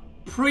a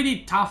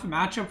pretty tough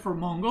matchup for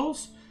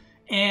Mongols.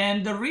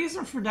 And the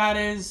reason for that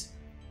is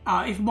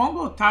If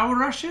Mongol tower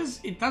rushes,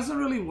 it doesn't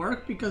really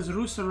work because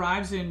Rus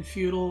arrives in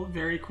feudal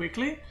very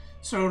quickly.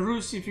 So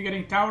Rus, if you're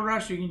getting tower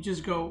rush, you can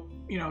just go,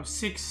 you know,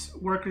 6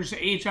 workers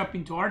age up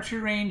into archery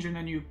range, and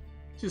then you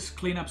just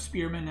clean up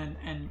spearmen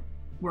and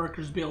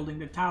workers building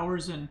the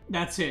towers, and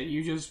that's it.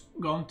 You just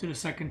go into the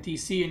second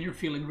TC and you're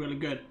feeling really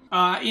good.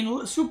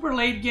 In super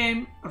late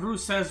game,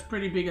 Rus has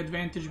pretty big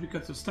advantage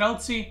because of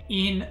Streltsy.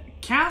 In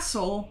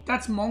castle,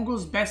 that's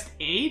Mongol's best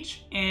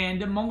age,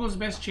 and the Mongol's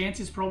best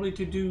chance is probably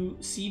to do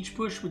siege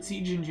push with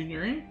siege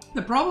engineering.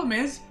 The problem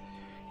is,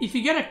 if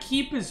you get a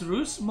keep as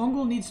Rus,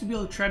 Mongol needs to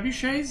build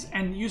trebuchets,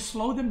 and you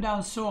slow them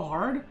down so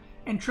hard,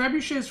 and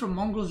trebuchets from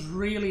Mongols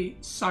really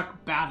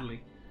suck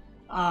badly.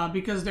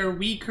 Because they're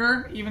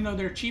weaker, even though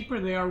they're cheaper,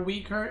 they are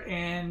weaker,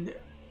 and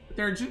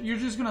you're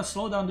just gonna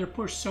slow down their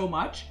push so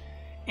much.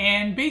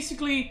 And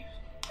basically,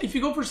 if you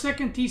go for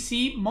second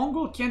TC,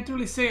 Mongol can't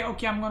really say,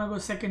 okay, I'm gonna go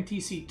second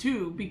TC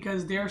too,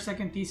 because their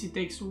second TC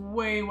takes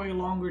way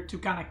longer to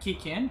kind of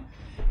kick in.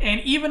 And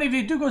even if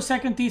you do go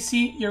second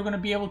TC, you're gonna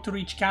be able to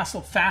reach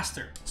castle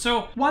faster.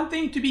 So one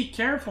thing to be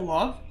careful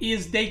of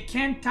is they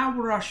can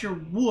tower rush your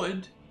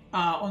wood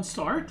on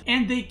start,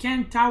 and they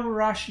can tower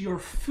rush your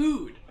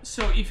food.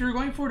 So if you're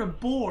going for the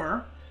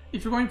boar,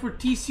 if you're going for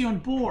TC on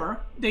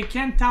boar, they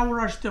can tower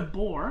rush the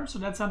boar, so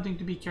that's something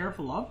to be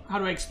careful of. How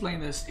do I explain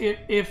this?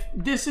 If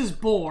this is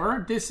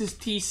boar, this is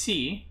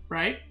TC,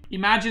 right?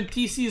 Imagine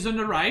TC is on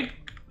the right,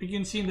 you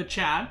can see in the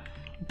chat,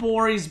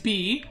 boar is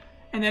B,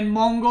 and then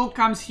Mongol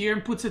comes here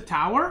and puts a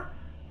tower.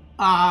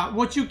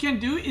 What you can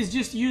do is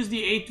just use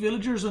the 8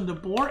 villagers on the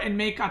boar and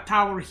make a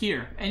tower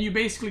here, and you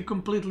basically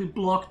completely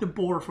block the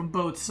boar from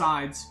both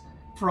sides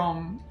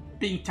from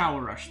being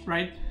tower rushed,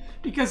 right?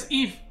 Because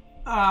if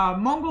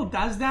Mongol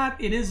does that,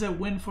 it is a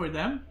win for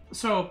them.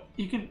 So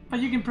you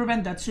can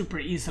prevent that super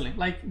easily.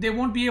 Like, they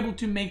won't be able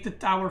to make the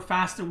tower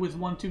faster with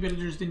 1-2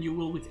 villagers than you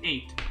will with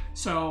 8.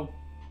 So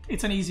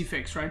it's an easy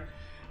fix, right?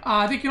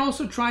 They can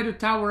also try to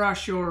tower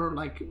rush your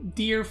like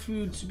deer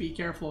food, so be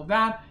careful of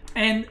that.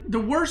 And the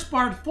worst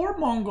part for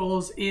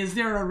Mongols is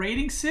they're a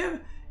raiding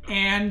civ,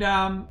 and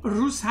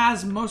Rus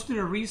has most of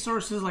the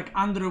resources like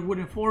under a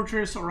wooden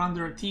fortress or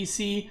under a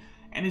TC,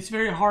 and it's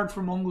very hard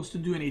for Mongols to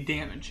do any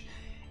damage.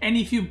 And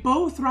if you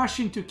both rush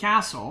into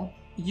castle,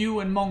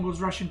 you and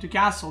Mongols rush into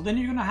castle, then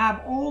you're gonna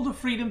have all the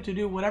freedom to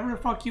do whatever the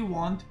fuck you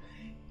want,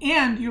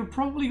 and you're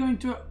probably going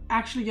to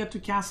actually get to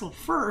castle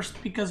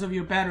first because of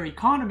your better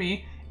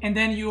economy, and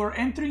then you are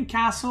entering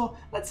castle,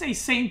 let's say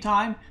same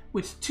time,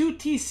 with 2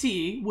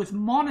 TC, with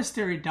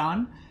monastery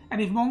done,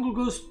 and if Mongol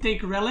goes to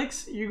take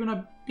relics, you're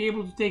gonna be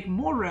able to take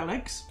more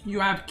relics.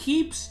 You have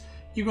keeps,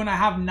 you're gonna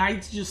have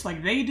knights just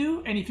like they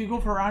do, and if you go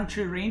for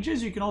archery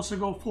ranges, you can also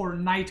go for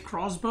knight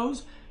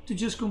crossbows to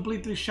just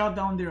completely shut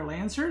down their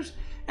lancers,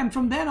 and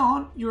from then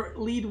on, your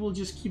lead will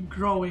just keep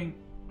growing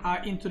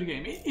into the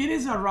game. It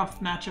is a rough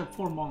matchup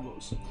for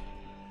Mongols.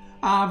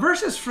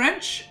 Versus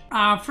French.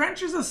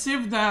 French is a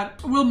civ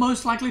that will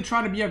most likely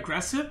try to be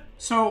aggressive.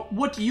 So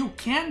what you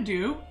can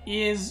do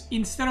is,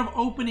 instead of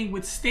opening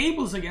with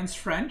stables against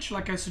French,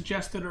 like I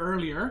suggested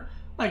earlier,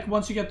 like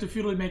once you get to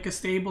feudal, make a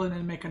stable and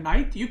then make a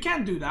knight, you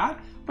can do that.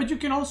 But you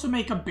can also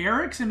make a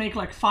barracks and make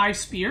like 5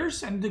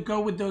 spears, and to go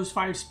with those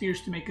 5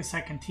 spears to make a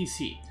second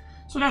TC.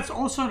 So that's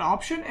also an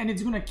option, and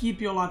it's going to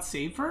keep you a lot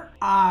safer.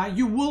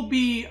 You will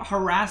be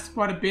harassed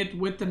quite a bit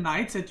with the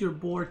knights at your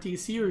boar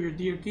TC or your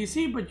deer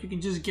TC, but you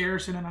can just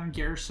garrison and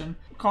ungarrison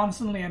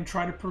constantly and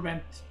try to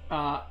prevent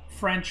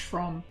French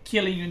from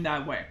killing you in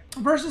that way.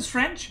 Versus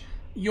French,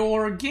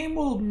 your game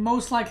will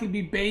most likely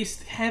be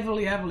based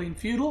heavily in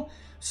feudal.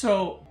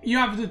 So you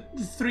have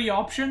the 3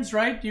 options,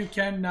 right? You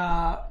can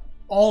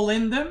all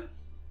in them.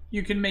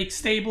 You can make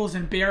stables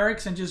and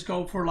barracks and just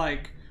go for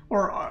like,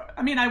 or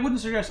I mean, I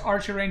wouldn't suggest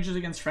archer ranges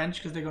against French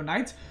because they go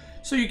knights.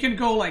 So you can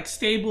go like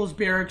stables,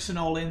 barracks, and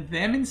all in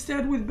them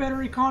instead with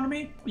better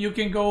economy. You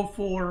can go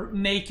for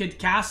naked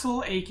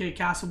castle, aka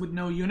castle with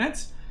no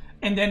units,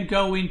 and then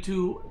go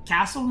into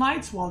castle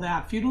knights while they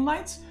have feudal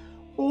knights.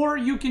 Or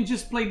you can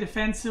just play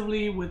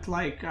defensively with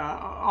like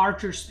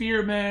archer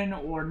spearman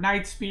or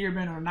knight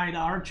spearman or knight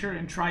archer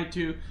and try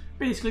to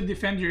basically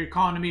defend your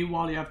economy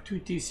while you have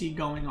 2 TC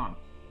going on.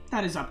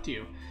 That is up to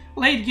you.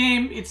 Late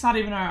game, it's not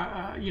even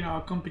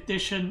a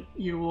competition.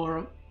 You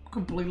will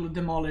completely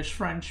demolish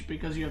French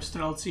because you have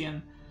Streltsy,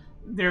 and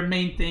their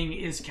main thing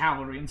is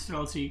cavalry, and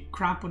Streltsy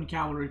crap on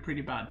cavalry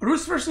pretty bad.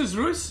 Rus versus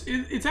Rus,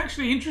 it's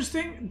actually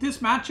interesting. This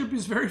matchup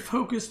is very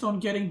focused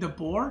on getting the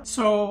boar.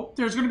 So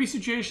there's going to be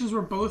situations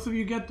where both of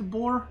you get the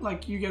boar,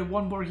 like you get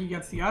one boar, he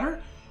gets the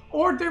other.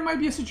 Or there might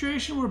be a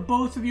situation where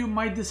both of you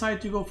might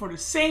decide to go for the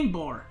same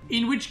boar,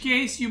 in which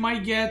case you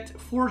might get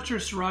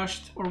fortress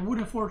rushed or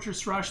wooden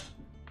fortress rushed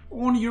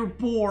on your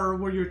boar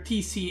where your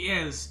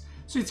TC is.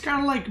 So it's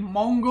kind of like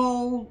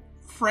Mongol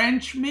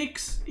French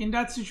mix in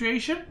that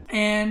situation,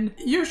 and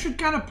you should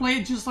kind of play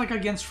it just like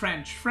against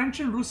French. French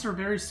and Rus are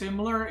very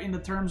similar in the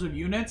terms of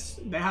units.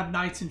 They have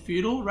knights and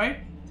feudal,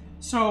 right?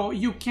 So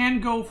you can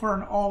go for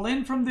an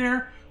all-in from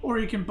there, or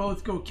you can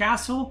both go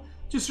castle.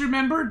 Just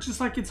remember, just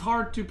like it's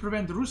hard to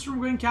prevent Rus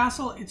from going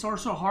castle, it's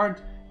also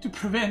hard to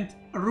prevent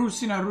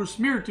Rus in a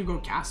Rusmir to go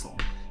castle.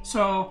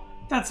 So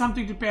that's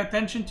something to pay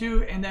attention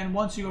to. And then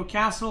once you go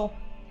castle,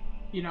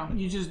 you know,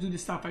 you just do the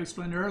stuff I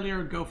explained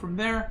earlier, go from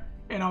there.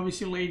 And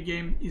obviously late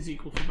game is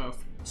equal for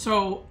both.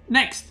 So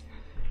next,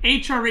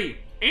 HRE.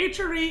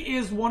 HRE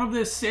is one of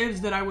the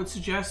civs that I would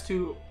suggest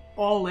to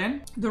all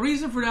in. The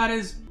reason for that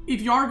is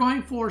if you are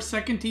going for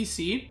second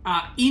TC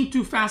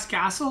into fast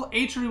castle,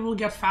 HRE will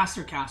get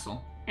faster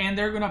castle. And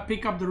they're gonna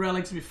pick up the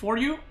relics before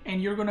you,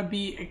 and you're gonna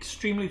be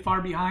extremely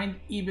far behind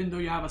even though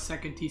you have a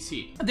second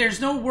TC. There's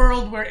no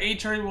world where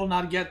HRE will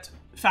not get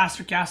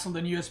faster castle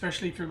than you,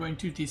 especially if you're going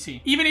 2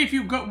 TC. Even if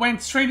you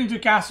went straight into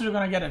castle, you're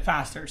gonna get it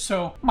faster.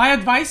 So my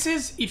advice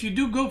is, if you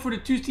do go for the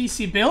 2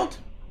 TC build,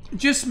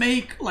 just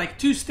make like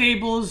 2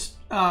 stables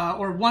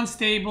or 1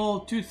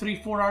 stable, 2, 3,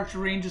 4 archer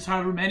ranges,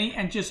 however many,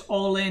 and just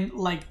all in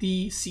like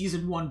the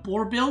season 1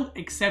 Boar build,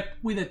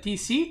 except with a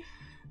TC.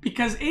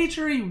 Because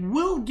HRE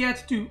will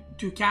get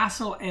to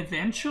castle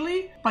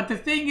eventually, but the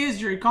thing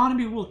is your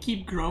economy will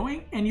keep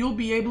growing and you'll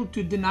be able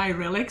to deny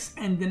relics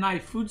and deny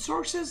food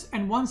sources.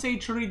 And once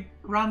HRE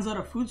runs out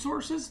of food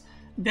sources,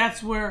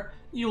 that's where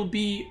you'll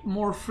be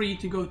more free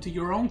to go to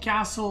your own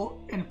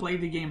castle and play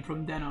the game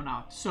from then on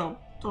out. So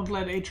don't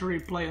let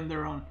HRE play on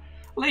their own.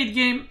 Late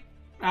game,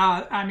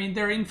 I mean,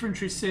 they're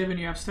infantry civ and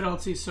you have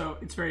stealthy, so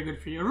it's very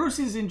good for you. Rus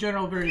is in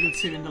general very good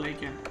civ in the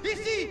late game.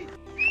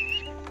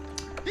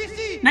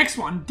 Next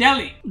one,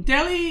 Delhi.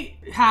 Delhi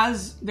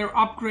has their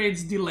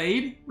upgrades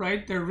delayed,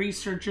 right? Their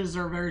researches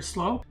are very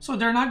slow. So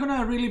they're not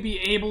gonna really be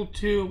able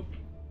to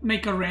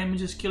make a ram and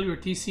just kill your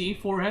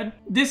TC forehead.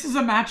 This is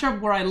a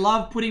matchup where I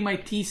love putting my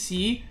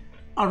TC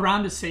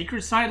around the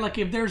sacred side. Like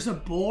if there's a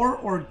boar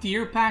or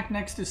deer pack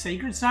next to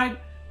sacred side,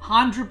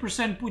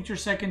 100% put your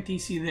second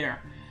TC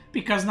there.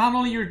 Because not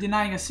only you're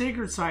denying a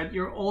sacred side,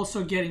 you're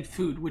also getting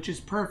food, which is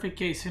perfect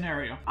case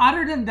scenario.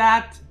 Other than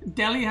that,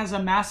 Delhi has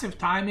a massive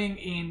timing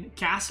in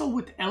castle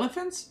with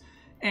elephants,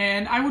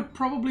 and I would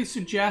probably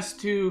suggest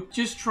to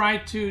just try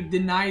to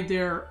deny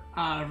their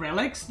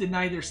relics,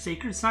 deny their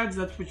sacred sides.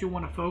 That's what you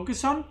want to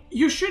focus on.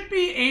 You should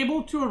be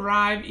able to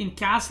arrive in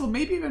castle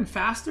maybe even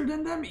faster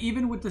than them,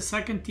 even with the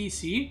second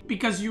TC,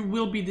 because you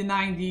will be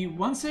denying the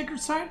 1 sacred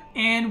side.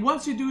 And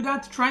once you do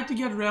that, try to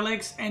get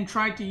relics and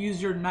try to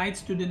use your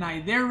knights to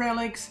deny their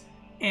relics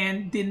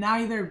and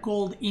deny their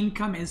gold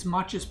income as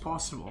much as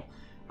possible.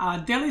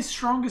 Delhi's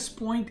strongest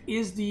point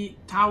is the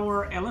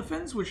tower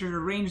elephants, which are the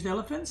ranged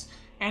elephants.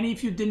 And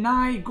if you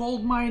deny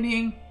gold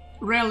mining,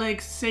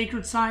 relics,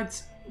 sacred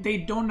sites, they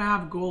don't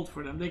have gold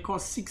for them. They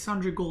cost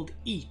 600 gold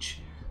each.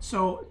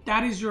 So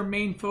that is your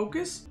main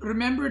focus.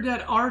 Remember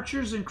that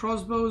archers and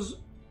crossbows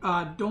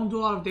don't do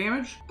a lot of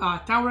damage.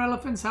 Tower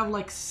elephants have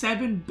like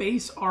 7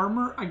 base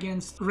armor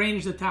against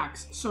ranged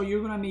attacks. So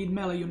you're gonna need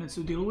melee units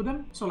to deal with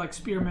them. So like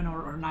spearmen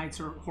or knights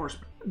or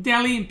horsemen.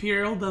 Delhi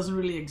Imperial doesn't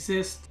really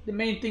exist. The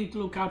main thing to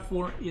look out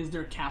for is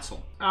their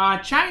castle.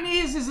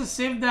 Chinese is a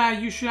civ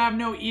that you should have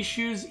no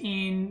issues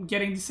in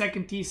getting the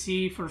second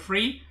TC for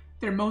free.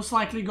 They're most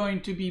likely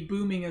going to be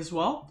booming as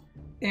well.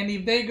 And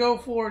if they go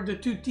for the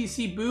 2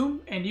 TC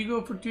boom and you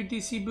go for 2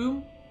 TC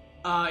boom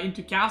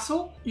into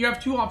castle, you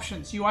have 2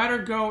 options. You either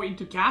go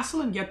into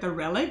castle and get the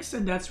relics,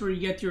 and that's where you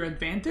get your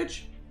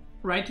advantage,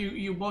 right?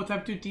 You both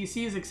have 2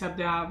 TCs, except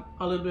they have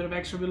a little bit of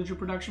extra villager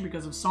production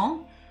because of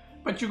song.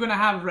 But you're gonna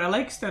have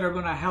relics that are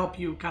gonna help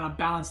you kind of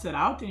balance that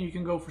out, and you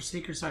can go for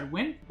sacred side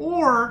win.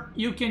 Or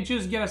you can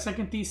just get a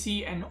second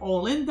TC and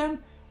all in them,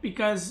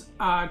 because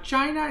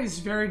China is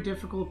very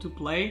difficult to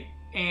play,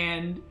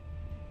 and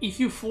if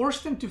you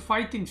force them to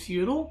fight in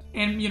feudal,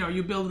 and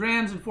you build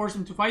rams and force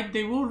them to fight,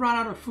 they will run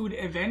out of food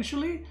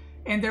eventually,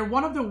 and they're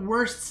one of the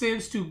worst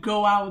civs to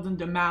go out on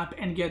the map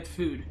and get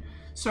food.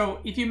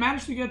 So if you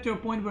manage to get to a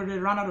point where they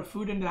run out of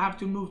food and they have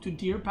to move to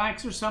deer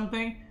packs or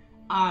something,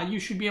 you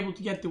should be able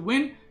to get the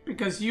win,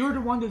 because you're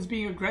the one that's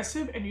being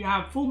aggressive and you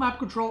have full map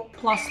control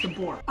plus the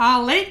board.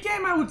 Late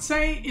game, I would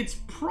say it's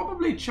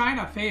probably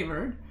China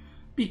favored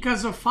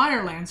because of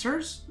Fire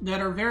Lancers that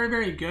are very,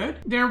 very good.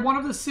 They're one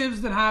of the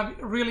civs that have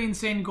really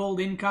insane gold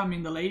income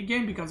in the late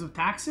game because of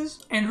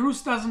taxes. And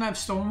Rus doesn't have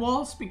stone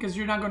walls because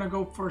you're not going to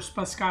go for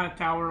Spaskaya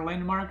Tower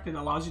landmark that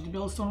allows you to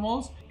build stone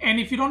walls. And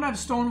if you don't have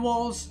stone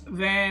walls,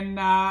 then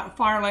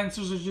Fire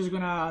Lancers are just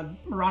going to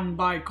run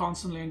by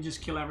constantly and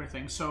just kill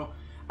everything. So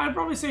I'd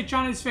probably say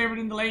China's favorite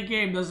in the late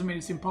game. Doesn't mean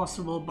it's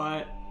impossible,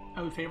 but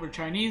I would favor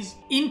Chinese.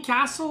 In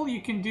castle,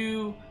 you can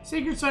do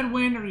Sacred Side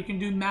win, or you can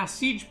do mass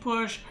siege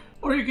push,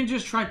 or you can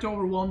just try to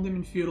overwhelm them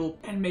in feudal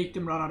and make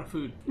them run out of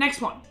food.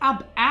 Next one,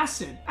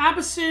 Abbasid.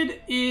 Abbasid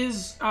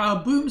is a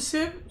boom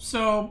civ,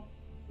 so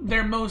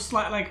they're most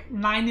like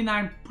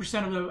 99%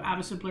 of the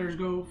Abbasid players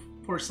go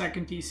for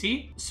second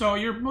TC. So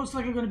you're most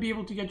likely going to be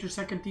able to get your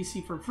second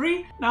TC for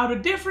free. Now the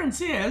difference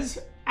is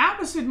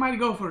Abbasid might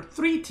go for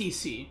 3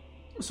 TC.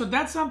 So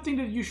that's something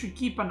that you should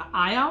keep an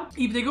eye out.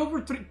 If they go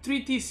for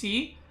 3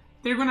 TC,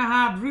 they're going to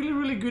have really,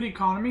 really good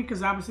economy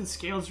because Abbasid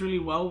scales really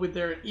well with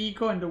their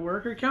eco and the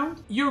worker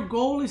count. Your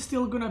goal is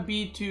still going to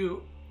be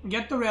to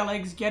get the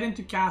relics, get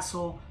into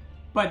castle,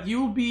 but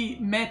you'll be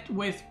met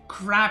with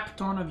crap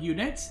ton of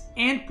units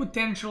and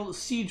potential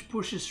siege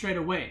pushes straight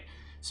away.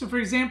 So for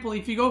example,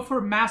 if you go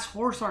for mass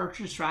horse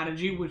archer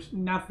strategy with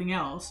nothing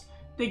else,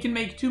 they can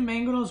make 2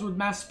 mangonels with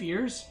mass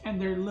spears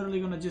and they're literally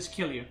going to just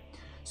kill you.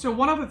 So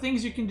one of the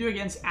things you can do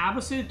against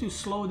Abbasid to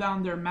slow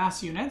down their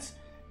mass units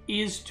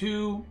is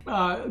to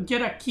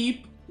get a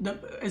keep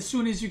as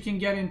soon as you can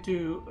get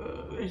into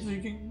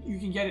you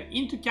can get it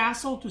into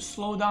castle to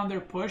slow down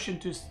their push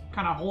and to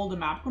kind of hold the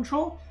map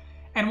control.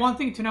 And one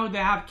thing to note, they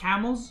have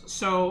camels,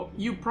 so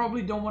you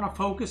probably don't want to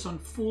focus on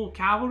full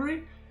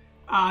cavalry.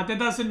 That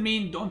doesn't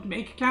mean don't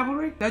make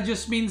cavalry. That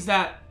just means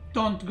that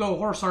don't go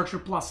horse archer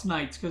plus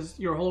knights, because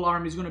your whole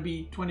army is going to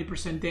be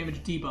 20%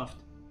 damage debuffed,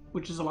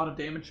 which is a lot of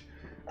damage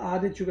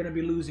that you're going to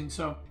be losing.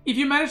 So if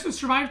you manage to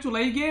survive to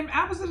late game,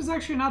 Abbasid is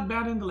actually not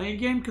bad in the late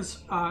game, because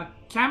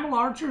camel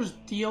archers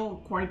deal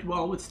quite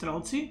well with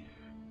stealthy,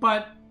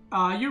 but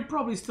you're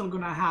probably still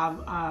going to have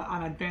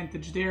an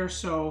advantage there.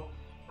 So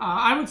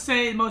I would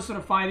say most of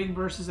the fighting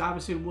versus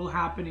Abbasid will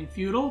happen in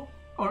feudal,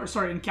 or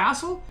sorry, in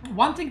castle.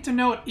 One thing to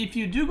note, if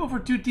you do go for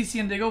 2 TC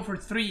and they go for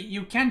 3,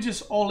 you can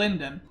just all in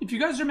them. If you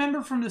guys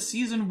remember from the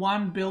season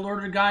 1 build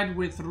order guide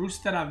with Rus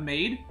that I've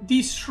made,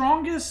 the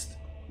strongest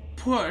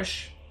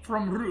push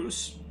from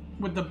Rus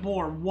with the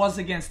Boar was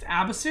against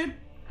Abbasid,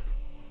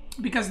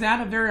 because they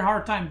had a very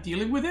hard time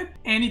dealing with it.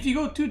 And if you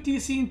go 2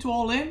 TC into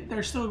all in,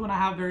 they're still going to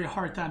have a very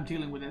hard time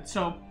dealing with it.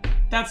 So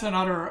that's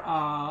another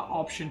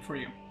option for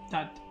you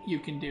that you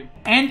can do.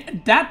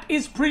 And that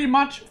is pretty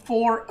much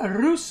for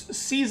Rus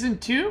Season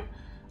 2.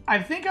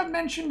 I think I've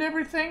mentioned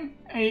everything.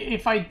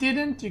 If I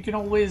didn't, you can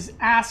always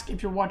ask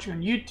if you're watching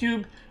on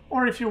YouTube,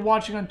 or if you're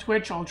watching on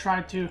Twitch, I'll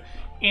try to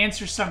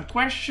answer some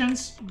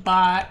questions.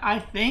 But I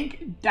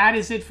think that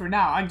is it for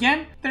now.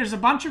 Again, there's a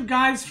bunch of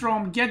guides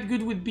from Get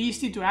Good with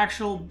Beastyqt to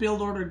actual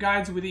build order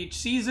guides with each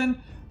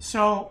season.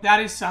 So that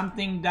is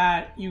something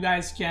that you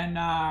guys can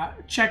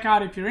check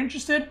out if you're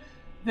interested.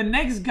 The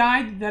next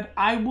guide that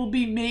I will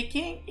be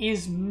making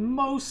is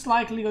most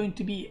likely going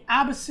to be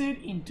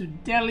Abbasid into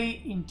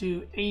Delhi,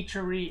 into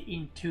HRE,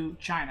 into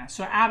China.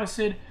 So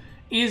Abbasid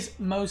is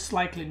most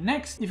likely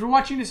next. If you're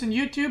watching this on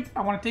YouTube,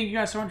 I want to thank you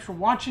guys so much for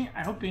watching.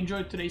 I hope you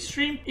enjoyed today's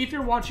stream. If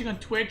you're watching on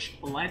Twitch,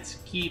 let's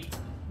keep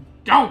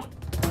going.